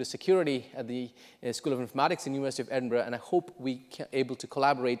in computer security at the School of Informatics in the University of Edinburgh, and I hope we are able to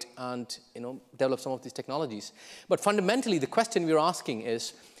collaborate and develop some of these technologies. But fundamentally, the question we're asking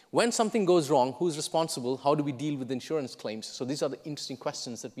is, when something goes wrong, who's responsible? How do we deal with insurance claims? So these are the interesting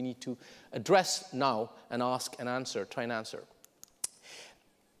questions that we need to address now and ask and answer, try and answer.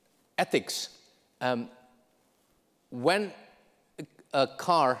 Ethics. When a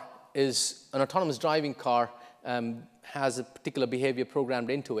car is an autonomous driving car has a particular behavior programmed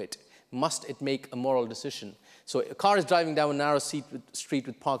into it, must it make a moral decision? So a car is driving down a narrow street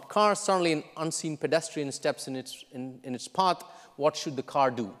with parked cars. Suddenly an unseen pedestrian steps in its path. What should the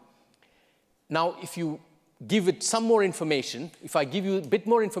car do? Now, if you give it some more information, if I give you a bit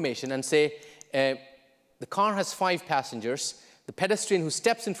more information and say the car has 5 passengers, the pedestrian who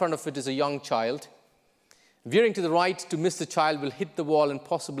steps in front of it is a young child, veering to the right to miss the child will hit the wall and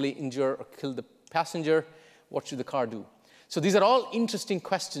possibly injure or kill the passenger. What should the car do? So these are all interesting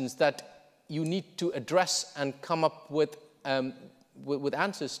questions that you need to address and come up with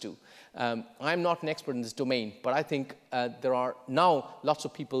answers to. I'm not an expert in this domain, but I think there are now lots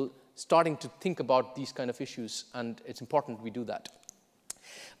of people starting to think about these kind of issues, and it's important we do that.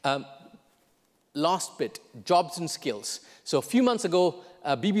 Last bit, jobs and skills. So a few months ago,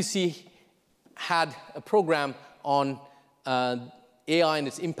 BBC had a program on AI and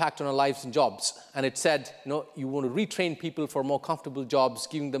its impact on our lives and jobs. And it said, you want to retrain people for more comfortable jobs,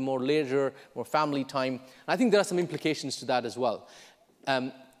 giving them more leisure, more family time. And I think there are some implications to that as well.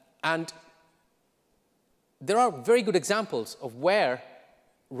 And there are very good examples of where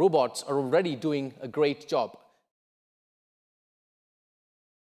robots are already doing a great job.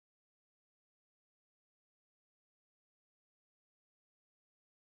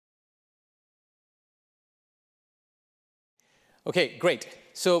 Okay, great.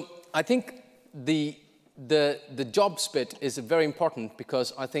 So I think the jobs bit is very important,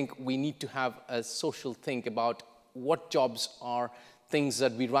 because I think we need to have a social think about what jobs are things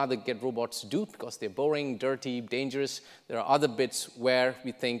that we'd rather get robots to do because they're boring, dirty, dangerous. There are other bits where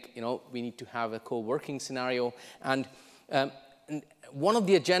we think, you know, we need to have a co-working scenario. And one of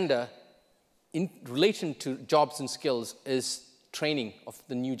the agenda in relation to jobs and skills is training of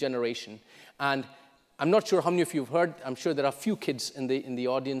the new generation. And I'm not sure how many of you have heard. I'm sure there are a few kids in the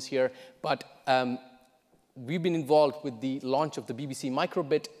audience here, but we've been involved with the launch of the BBC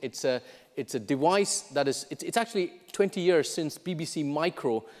Microbit. It's a device that is, it's actually 20 years since BBC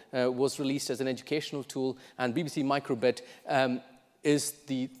Micro was released as an educational tool, and BBC Microbit is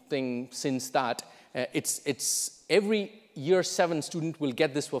the thing since that. It's every year 7 student will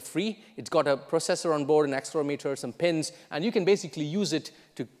get this for free. It's got a processor on board, an accelerometer, some pins, and you can basically use it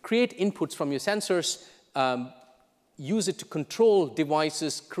to create inputs from your sensors, use it to control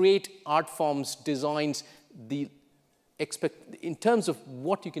devices, create art forms, designs. In terms of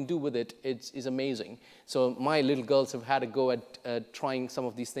what you can do with it, it's amazing. So my little girls have had a go at trying some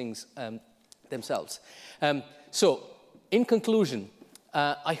of these things themselves. So in conclusion,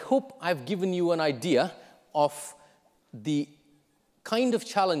 I hope I've given you an idea of the kind of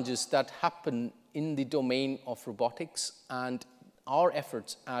challenges that happen in the domain of robotics and our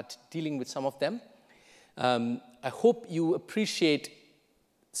efforts at dealing with some of them. I hope you appreciate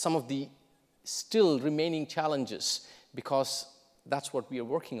some of the still remaining challenges, because that's what we are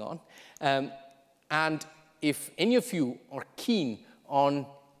working on. And if any of you are keen on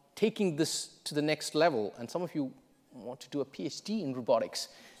taking this to the next level, and some of you want to do a PhD in robotics,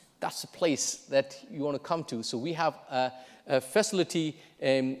 that's a place that you want to come to. So we have a facility,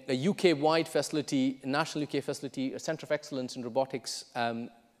 a UK-wide facility, a national UK facility, a Centre of Excellence in Robotics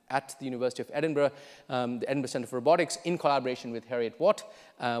at the University of Edinburgh, the Edinburgh Centre for Robotics, in collaboration with Harriet Watt,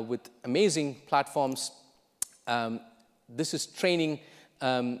 with amazing platforms. This is training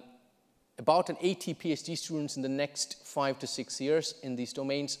about 80 PhD students in the next 5 to 6 years in these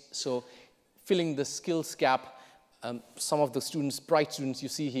domains. So filling the skills gap. Some of the students, bright students you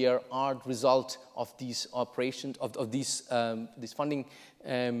see here, are the result of these operations, of these funding,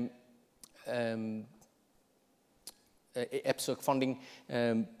 EPSOC funding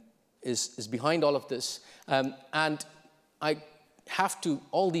is behind all of this. And I have to,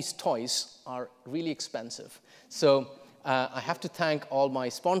 all these toys are really expensive. So I have to thank all my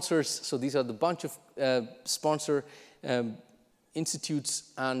sponsors. So these are the bunch of sponsor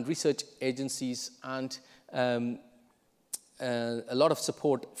institutes and research agencies, and a lot of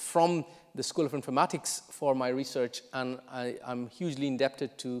support from the School of Informatics for my research, and I'm hugely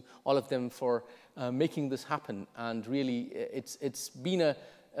indebted to all of them for making this happen. And really, it's been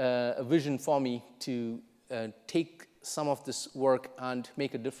a vision for me to take some of this work and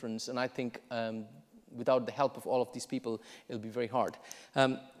make a difference. And I think without the help of all of these people, it'll be very hard.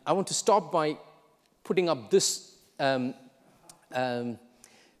 I want to stop by putting up this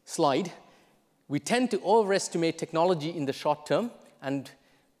slide. We tend to overestimate technology in the short term, and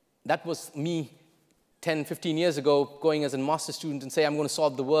that was me 10, 15 years ago, going as a master's student and say, I'm going to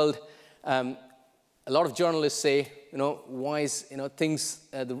solve the world. A lot of journalists say, you know, why is, you know, things,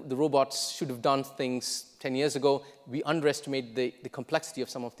 the robots should have done things 10 years ago. We underestimate the complexity of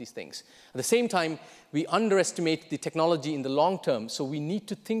some of these things. At the same time, we underestimate the technology in the long term, so we need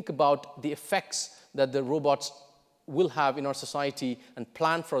to think about the effects that the robots will have in our society and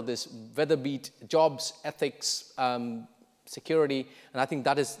plan for this, whether be it jobs, ethics, security, and I think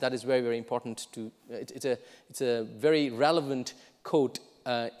that is very, very important to, it's a very relevant quote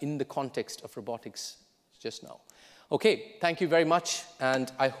in the context of robotics just now. Okay, thank you very much,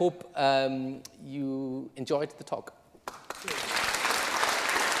 and I hope you enjoyed the talk.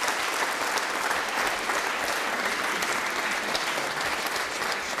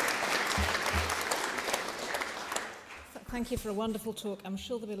 Thank you for a wonderful talk. I'm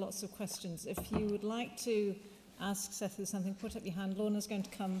sure there'll be lots of questions. If you would like to ask Sethu something, put up your hand. Lorna's going to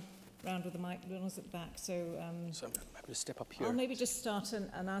come round with the mic. Lorna's at the back. So I'm happy to step up here. I'll maybe just start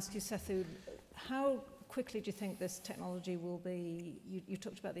and ask you, Sethu, how quickly do you think this technology will be? You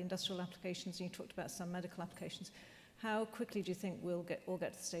talked about the industrial applications and you talked about some medical applications. How quickly do you think we'll get to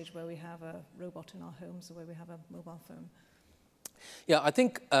the stage where we have a robot in our homes or where we have a mobile phone? Yeah, I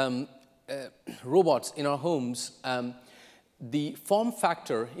think robots in our homes, the form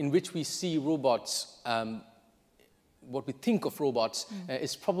factor in which we see robots what we think of robots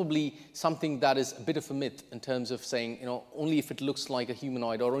is probably something that is a bit of a myth in terms of saying, only if it looks like a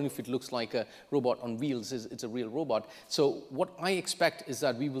humanoid or only if it looks like a robot on wheels it's a real robot. So what I expect is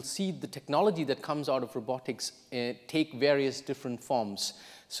that we will see the technology that comes out of robotics take various different forms.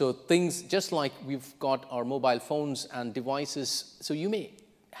 So things just like we've got our mobile phones and devices, so you may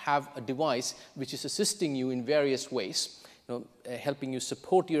have a device which is assisting you in various ways. Helping you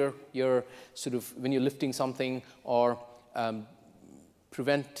support your sort of when you're lifting something or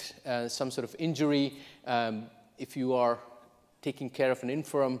prevent some sort of injury. If you are taking care of an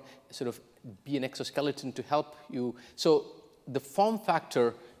infirm, sort of be an exoskeleton to help you. So the form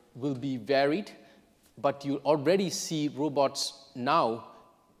factor will be varied, but you already see robots now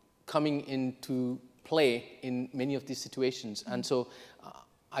coming into play in many of these situations. And so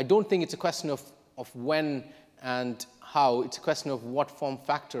I don't think it's a question of when and how, it's a question of what form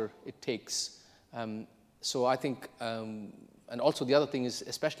factor it takes. So I think, and also the other thing is,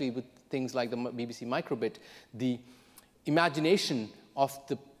 especially with things like the BBC microbit, the imagination of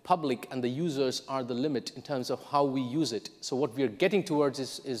the public and the users are the limit in terms of how we use it. So what we're getting towards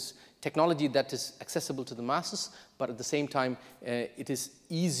is technology that is accessible to the masses, but at the same time, it is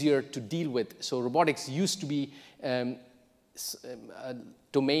easier to deal with. So robotics used to be a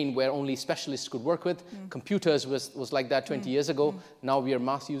domain where only specialists could work with. Computers was like that 20 years ago. Now we are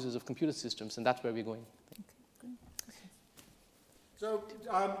mass users of computer systems, and that's where we're going. So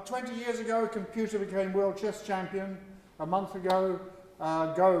 20 years ago, a computer became world chess champion. A month ago,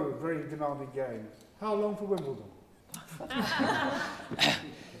 Go, very demanding game. How long for Wimbledon?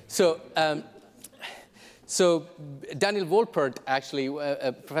 So Daniel Wolpert, actually,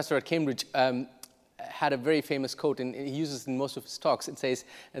 a professor at Cambridge, had a very famous quote, and he uses it in most of his talks. It says,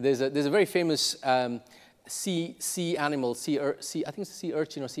 there's a very famous sea animal, I think it's a sea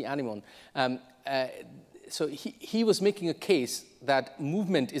urchin or sea anemone. So he was making a case that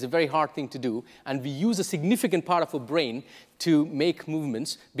movement is a very hard thing to do, and we use a significant part of our brain to make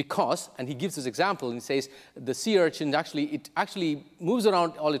movements because, and he gives this example, and he says, the sea urchin actually moves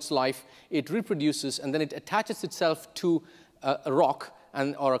around all its life, it reproduces, and then it attaches itself to a rock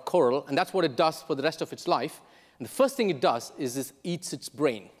or a coral, and that's what it does for the rest of its life. And the first thing it does is it eats its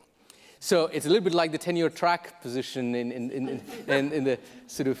brain. So it's a little bit like the tenure track position in the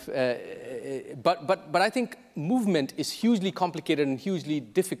sort of, but I think movement is hugely complicated and hugely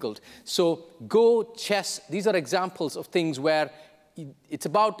difficult. So Go, chess, these are examples of things where it's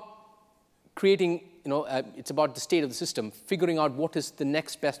about creating, it's about the state of the system, figuring out what is the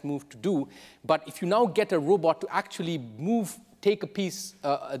next best move to do. But if you now get a robot to actually move, take a piece,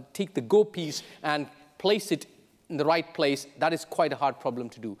 take the Go piece and place it in the right place, that is quite a hard problem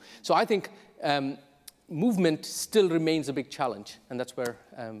to do. So I think movement still remains a big challenge, and that's where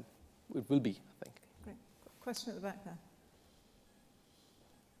it will be, I think. Great. Question at the back there.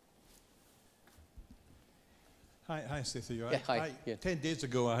 Hi, Sethu. Yeah, hi. 10 days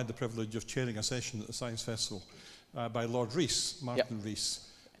ago, I had the privilege of chairing a session at the Science Festival by Lord Rees, Martin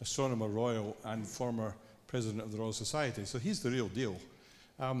Rees, Astronomer Royal and former President of the Royal Society. So he's the real deal.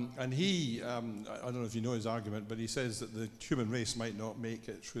 And he, I don't know if you know his argument, but he says that the human race might not make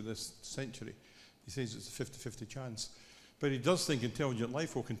it through this century. He says it's a 50-50 chance. But he does think intelligent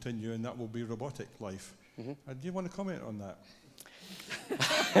life will continue, and that will be robotic life. Do you want to comment on that?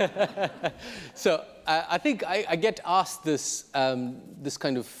 So I think I get asked this, this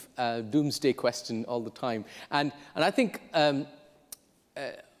kind of doomsday question all the time. And I think,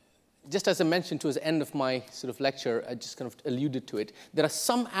 just as I mentioned towards the end of my sort of lecture, I just kind of alluded to it. There are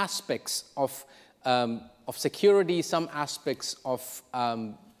some aspects of security, some aspects of,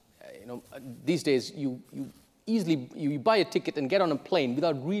 these days you easily buy a ticket and get on a plane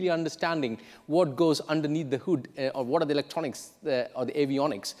without really understanding what goes underneath the hood or what are the electronics or the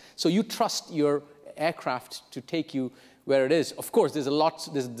avionics. So you trust your aircraft to take you where it is. Of course, there's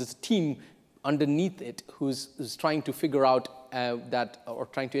a team underneath it who's trying to figure out that, or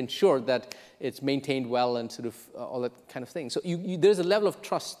trying to ensure that it's maintained well and sort of all that kind of thing. So there's a level of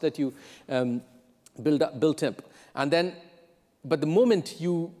trust that you built up. And then, but the moment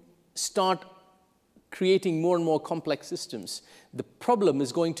you start creating more and more complex systems, the problem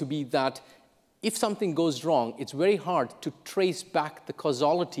is going to be that if something goes wrong, it's very hard to trace back the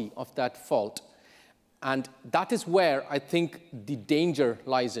causality of that fault. And that is where I think the danger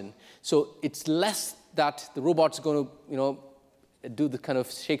lies in. So it's less that the robot's going to, do the kind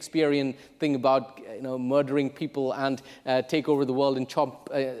of Shakespearean thing about, murdering people and take over the world and chop.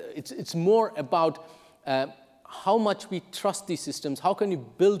 It's more about how much we trust these systems, how can we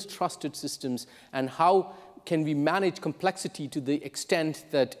build trusted systems, and how can we manage complexity to the extent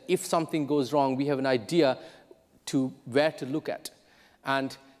that if something goes wrong, we have an idea to where to look at.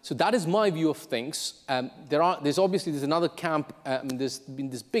 And so that is my view of things. There's another camp. There's been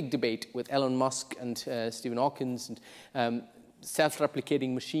this big debate with Elon Musk and Stephen Hawking and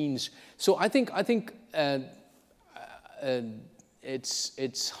self-replicating machines. So I think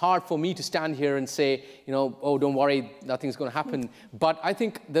it's hard for me to stand here and say, oh, don't worry, nothing's going to happen. But I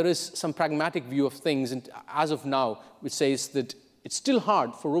think there is some pragmatic view of things, and as of now, which says that it's still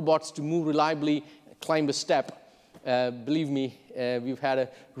hard for robots to move reliably, climb a step. Believe me, we've had a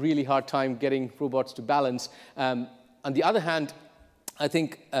really hard time getting robots to balance. On the other hand, I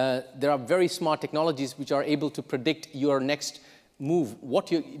think there are very smart technologies which are able to predict your next move.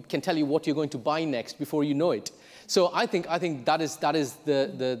 It can tell you what you're going to buy next before you know it. So I think that is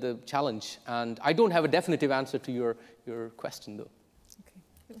the challenge, and I don't have a definitive answer to your question though. Okay,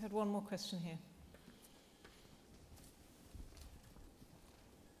 we had one more question here.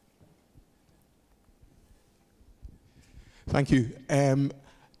 Thank you.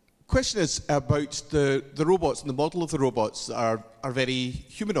 Question is about the robots and the model of the robots are very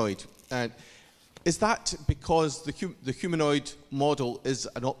humanoid. Is that because the humanoid model is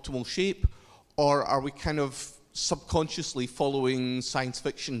an optimal shape, or are we kind of subconsciously following science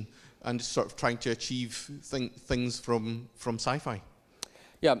fiction and sort of trying to achieve things from sci-fi?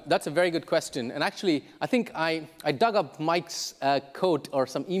 Yeah, that's a very good question. And actually, I think I dug up Mike's quote or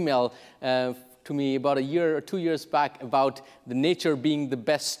some email to me about a year or 2 years back about the nature being the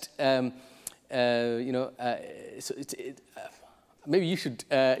best. Maybe you should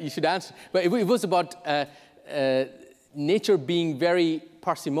answer. But it was about nature being very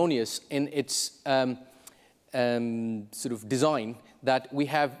parsimonious in its sort of design, that we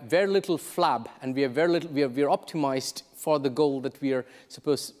have very little flab, and we are optimized for the goal that we are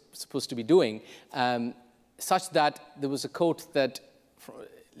supposed to be doing, such that there was a quote that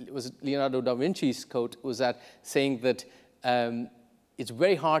it was Leonardo da Vinci's quote, was that saying that it's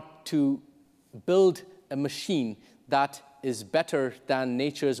very hard to build a machine that is better than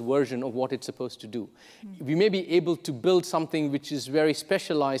nature's version of what it's supposed to do. We may be able to build something which is very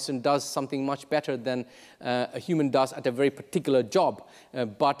specialized and does something much better than a human does at a very particular job,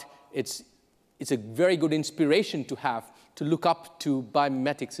 but it's a very good inspiration to have to look up to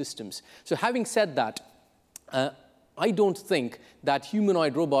biomimetic systems. So having said that, I don't think that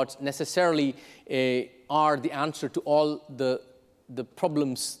humanoid robots necessarily are the answer to all the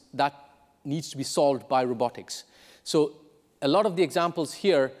problems that needs to be solved by robotics. So a lot of the examples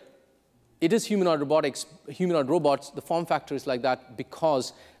here, it is humanoid robotics, humanoid robots, the form factor is like that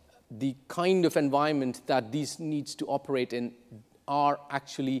because the kind of environment that these needs to operate in are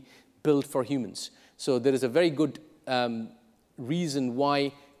actually built for humans. So there is a very good reason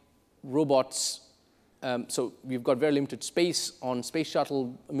why robots, so we've got very limited space on space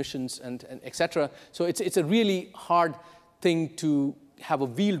shuttle missions and et cetera. So it's a really hard thing to have a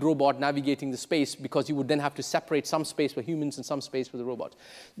wheeled robot navigating the space, because you would then have to separate some space for humans and some space for the robots.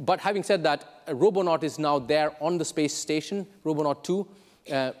 But having said that, a Robonaut is now there on the space station, Robonaut 2.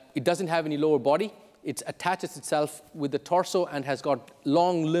 It doesn't have any lower body. It attaches itself with the torso and has got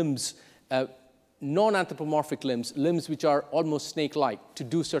long limbs, non-anthropomorphic limbs which are almost snake-like to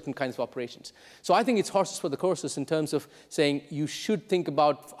do certain kinds of operations. So I think it's horses for the courses in terms of saying you should think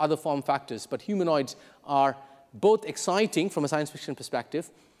about other form factors, but humanoids are both exciting from a science fiction perspective.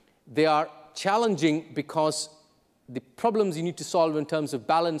 They are challenging because the problems you need to solve in terms of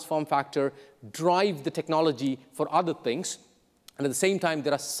balance, form factor, drive the technology for other things. And at the same time,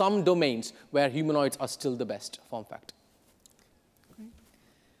 there are some domains where humanoids are still the best form factor. Great.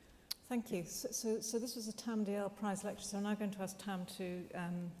 Thank you. So this was a Tam Dalyell Prize lecture. So I'm now going to ask Tam to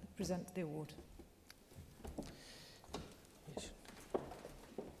present the award.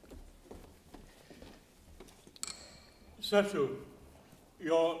 Sethu,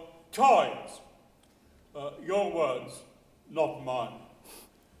 your toys, your words, not mine,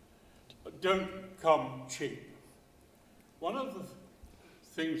 don't come cheap. One of the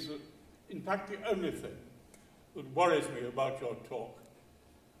things that, in fact, the only thing that worries me about your talk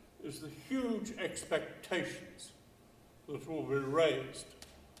is the huge expectations that will be raised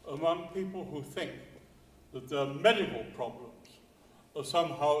among people who think that their medical problems are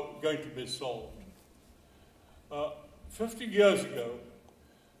somehow going to be solved. 50 years ago,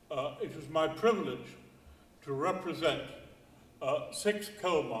 it was my privilege to represent 6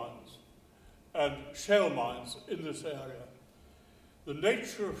 coal mines and shale mines in this area. The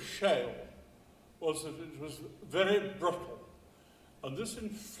nature of shale was that it was very brittle, and this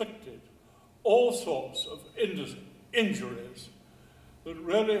inflicted all sorts of injuries that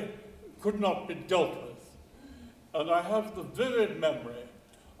really could not be dealt with. And I have the vivid memory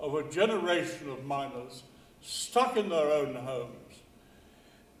of a generation of miners stuck in their own homes,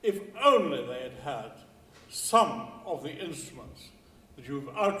 if only they had had some of the instruments that you've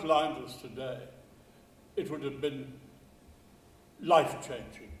outlined us today, it would have been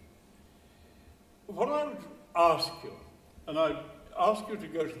life-changing. What I would ask you, and I ask you to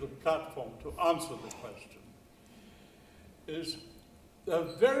go to the platform to answer the question, is they're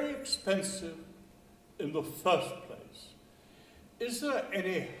very expensive in the first place. Is there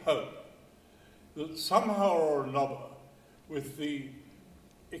any hope that somehow or another, with the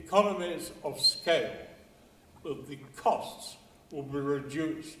economies of scale, that the costs will be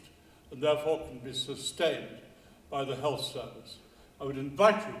reduced and therefore can be sustained by the health service? I would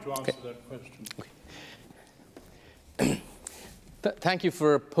invite you to answer that question. Okay. Thank you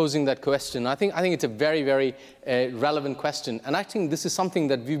for posing that question. I think it's a very, very relevant question. And I think this is something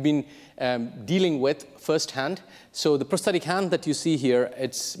that we've been dealing with firsthand. So the prosthetic hand that you see here,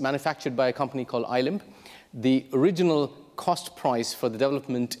 it's manufactured by a company called iLimb. The original cost price for the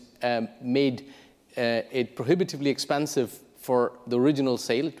development made it prohibitively expensive for the original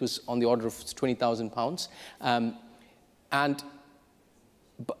sale. It was on the order of £20,000.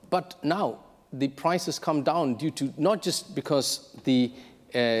 But now, the price has come down due to not just because the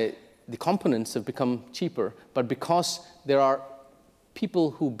components have become cheaper, but because there are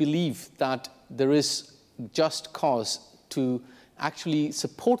people who believe that there is just cause to actually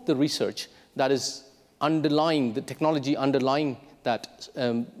support the research that is underlying, the technology underlying that,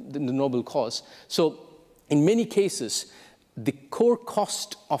 the noble cause. So in many cases, the core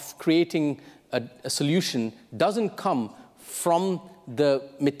cost of creating a solution doesn't come from the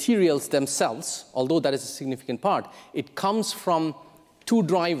materials themselves, although that is a significant part. It comes from two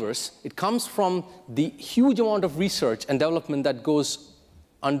drivers. It comes from the huge amount of research and development that goes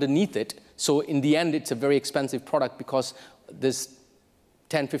underneath it. So in the end, it's a very expensive product because there's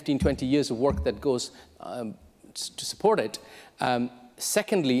 10, 15, 20 years of work that goes to support it.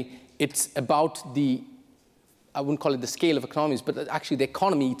 Secondly, it's about the, I wouldn't call it the scale of economies, but actually the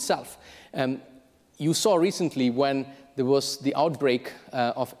economy itself. You saw recently when there was the outbreak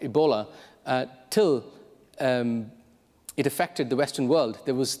of Ebola, till it affected the Western world,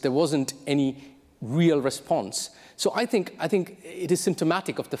 there wasn't any real response. So I think it is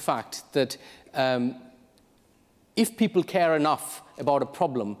symptomatic of the fact that if people care enough about a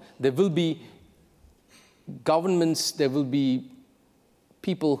problem, there will be governments, there will be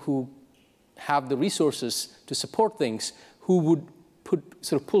people who have the resources to support things who would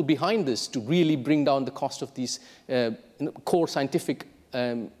pull behind this to really bring down the cost of these core scientific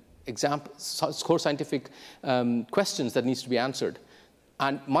questions that needs to be answered.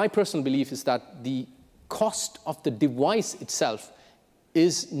 And my personal belief is that the cost of the device itself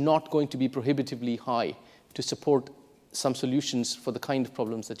is not going to be prohibitively high to support some solutions for the kind of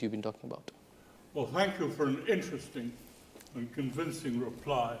problems that you've been talking about. Well, thank you for an interesting and convincing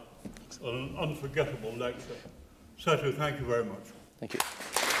reply on an unforgettable lecture. Sethu, thank you very much. Thank you.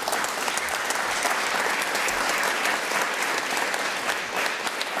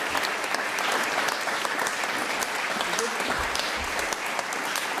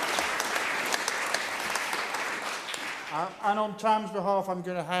 And on Tam's behalf, I'm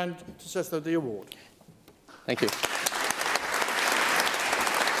going to hand to Sethu the award. Thank you.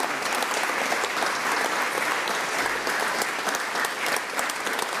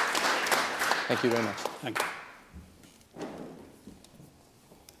 Thank you very much. Thank you.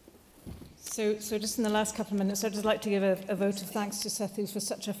 So just in the last couple of minutes, I'd just like to give a vote of thanks to Sethu for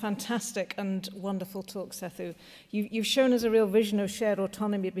such a fantastic and wonderful talk, Sethu. You've shown us a real vision of shared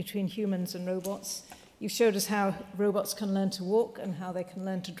autonomy between humans and robots. You've showed us how robots can learn to walk and how they can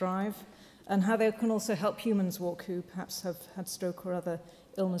learn to drive, and how they can also help humans walk who perhaps have had stroke or other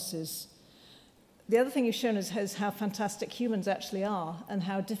illnesses. The other thing you've shown us is how fantastic humans actually are and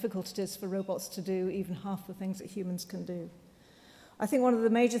how difficult it is for robots to do even half the things that humans can do. I think one of the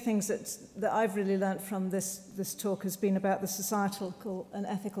major things that I've really learnt from this talk has been about the societal and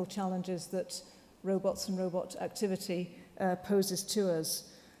ethical challenges that robots and robot activity poses to us.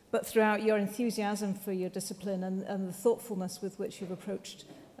 But throughout your enthusiasm for your discipline and the thoughtfulness with which you've approached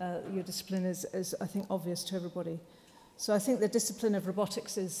your discipline is, I think, obvious to everybody. So I think the discipline of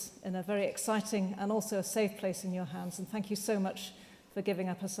robotics is in a very exciting and also a safe place in your hands. And thank you so much for giving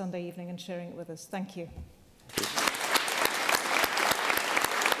up a Sunday evening and sharing it with us. Thank you. Thank you.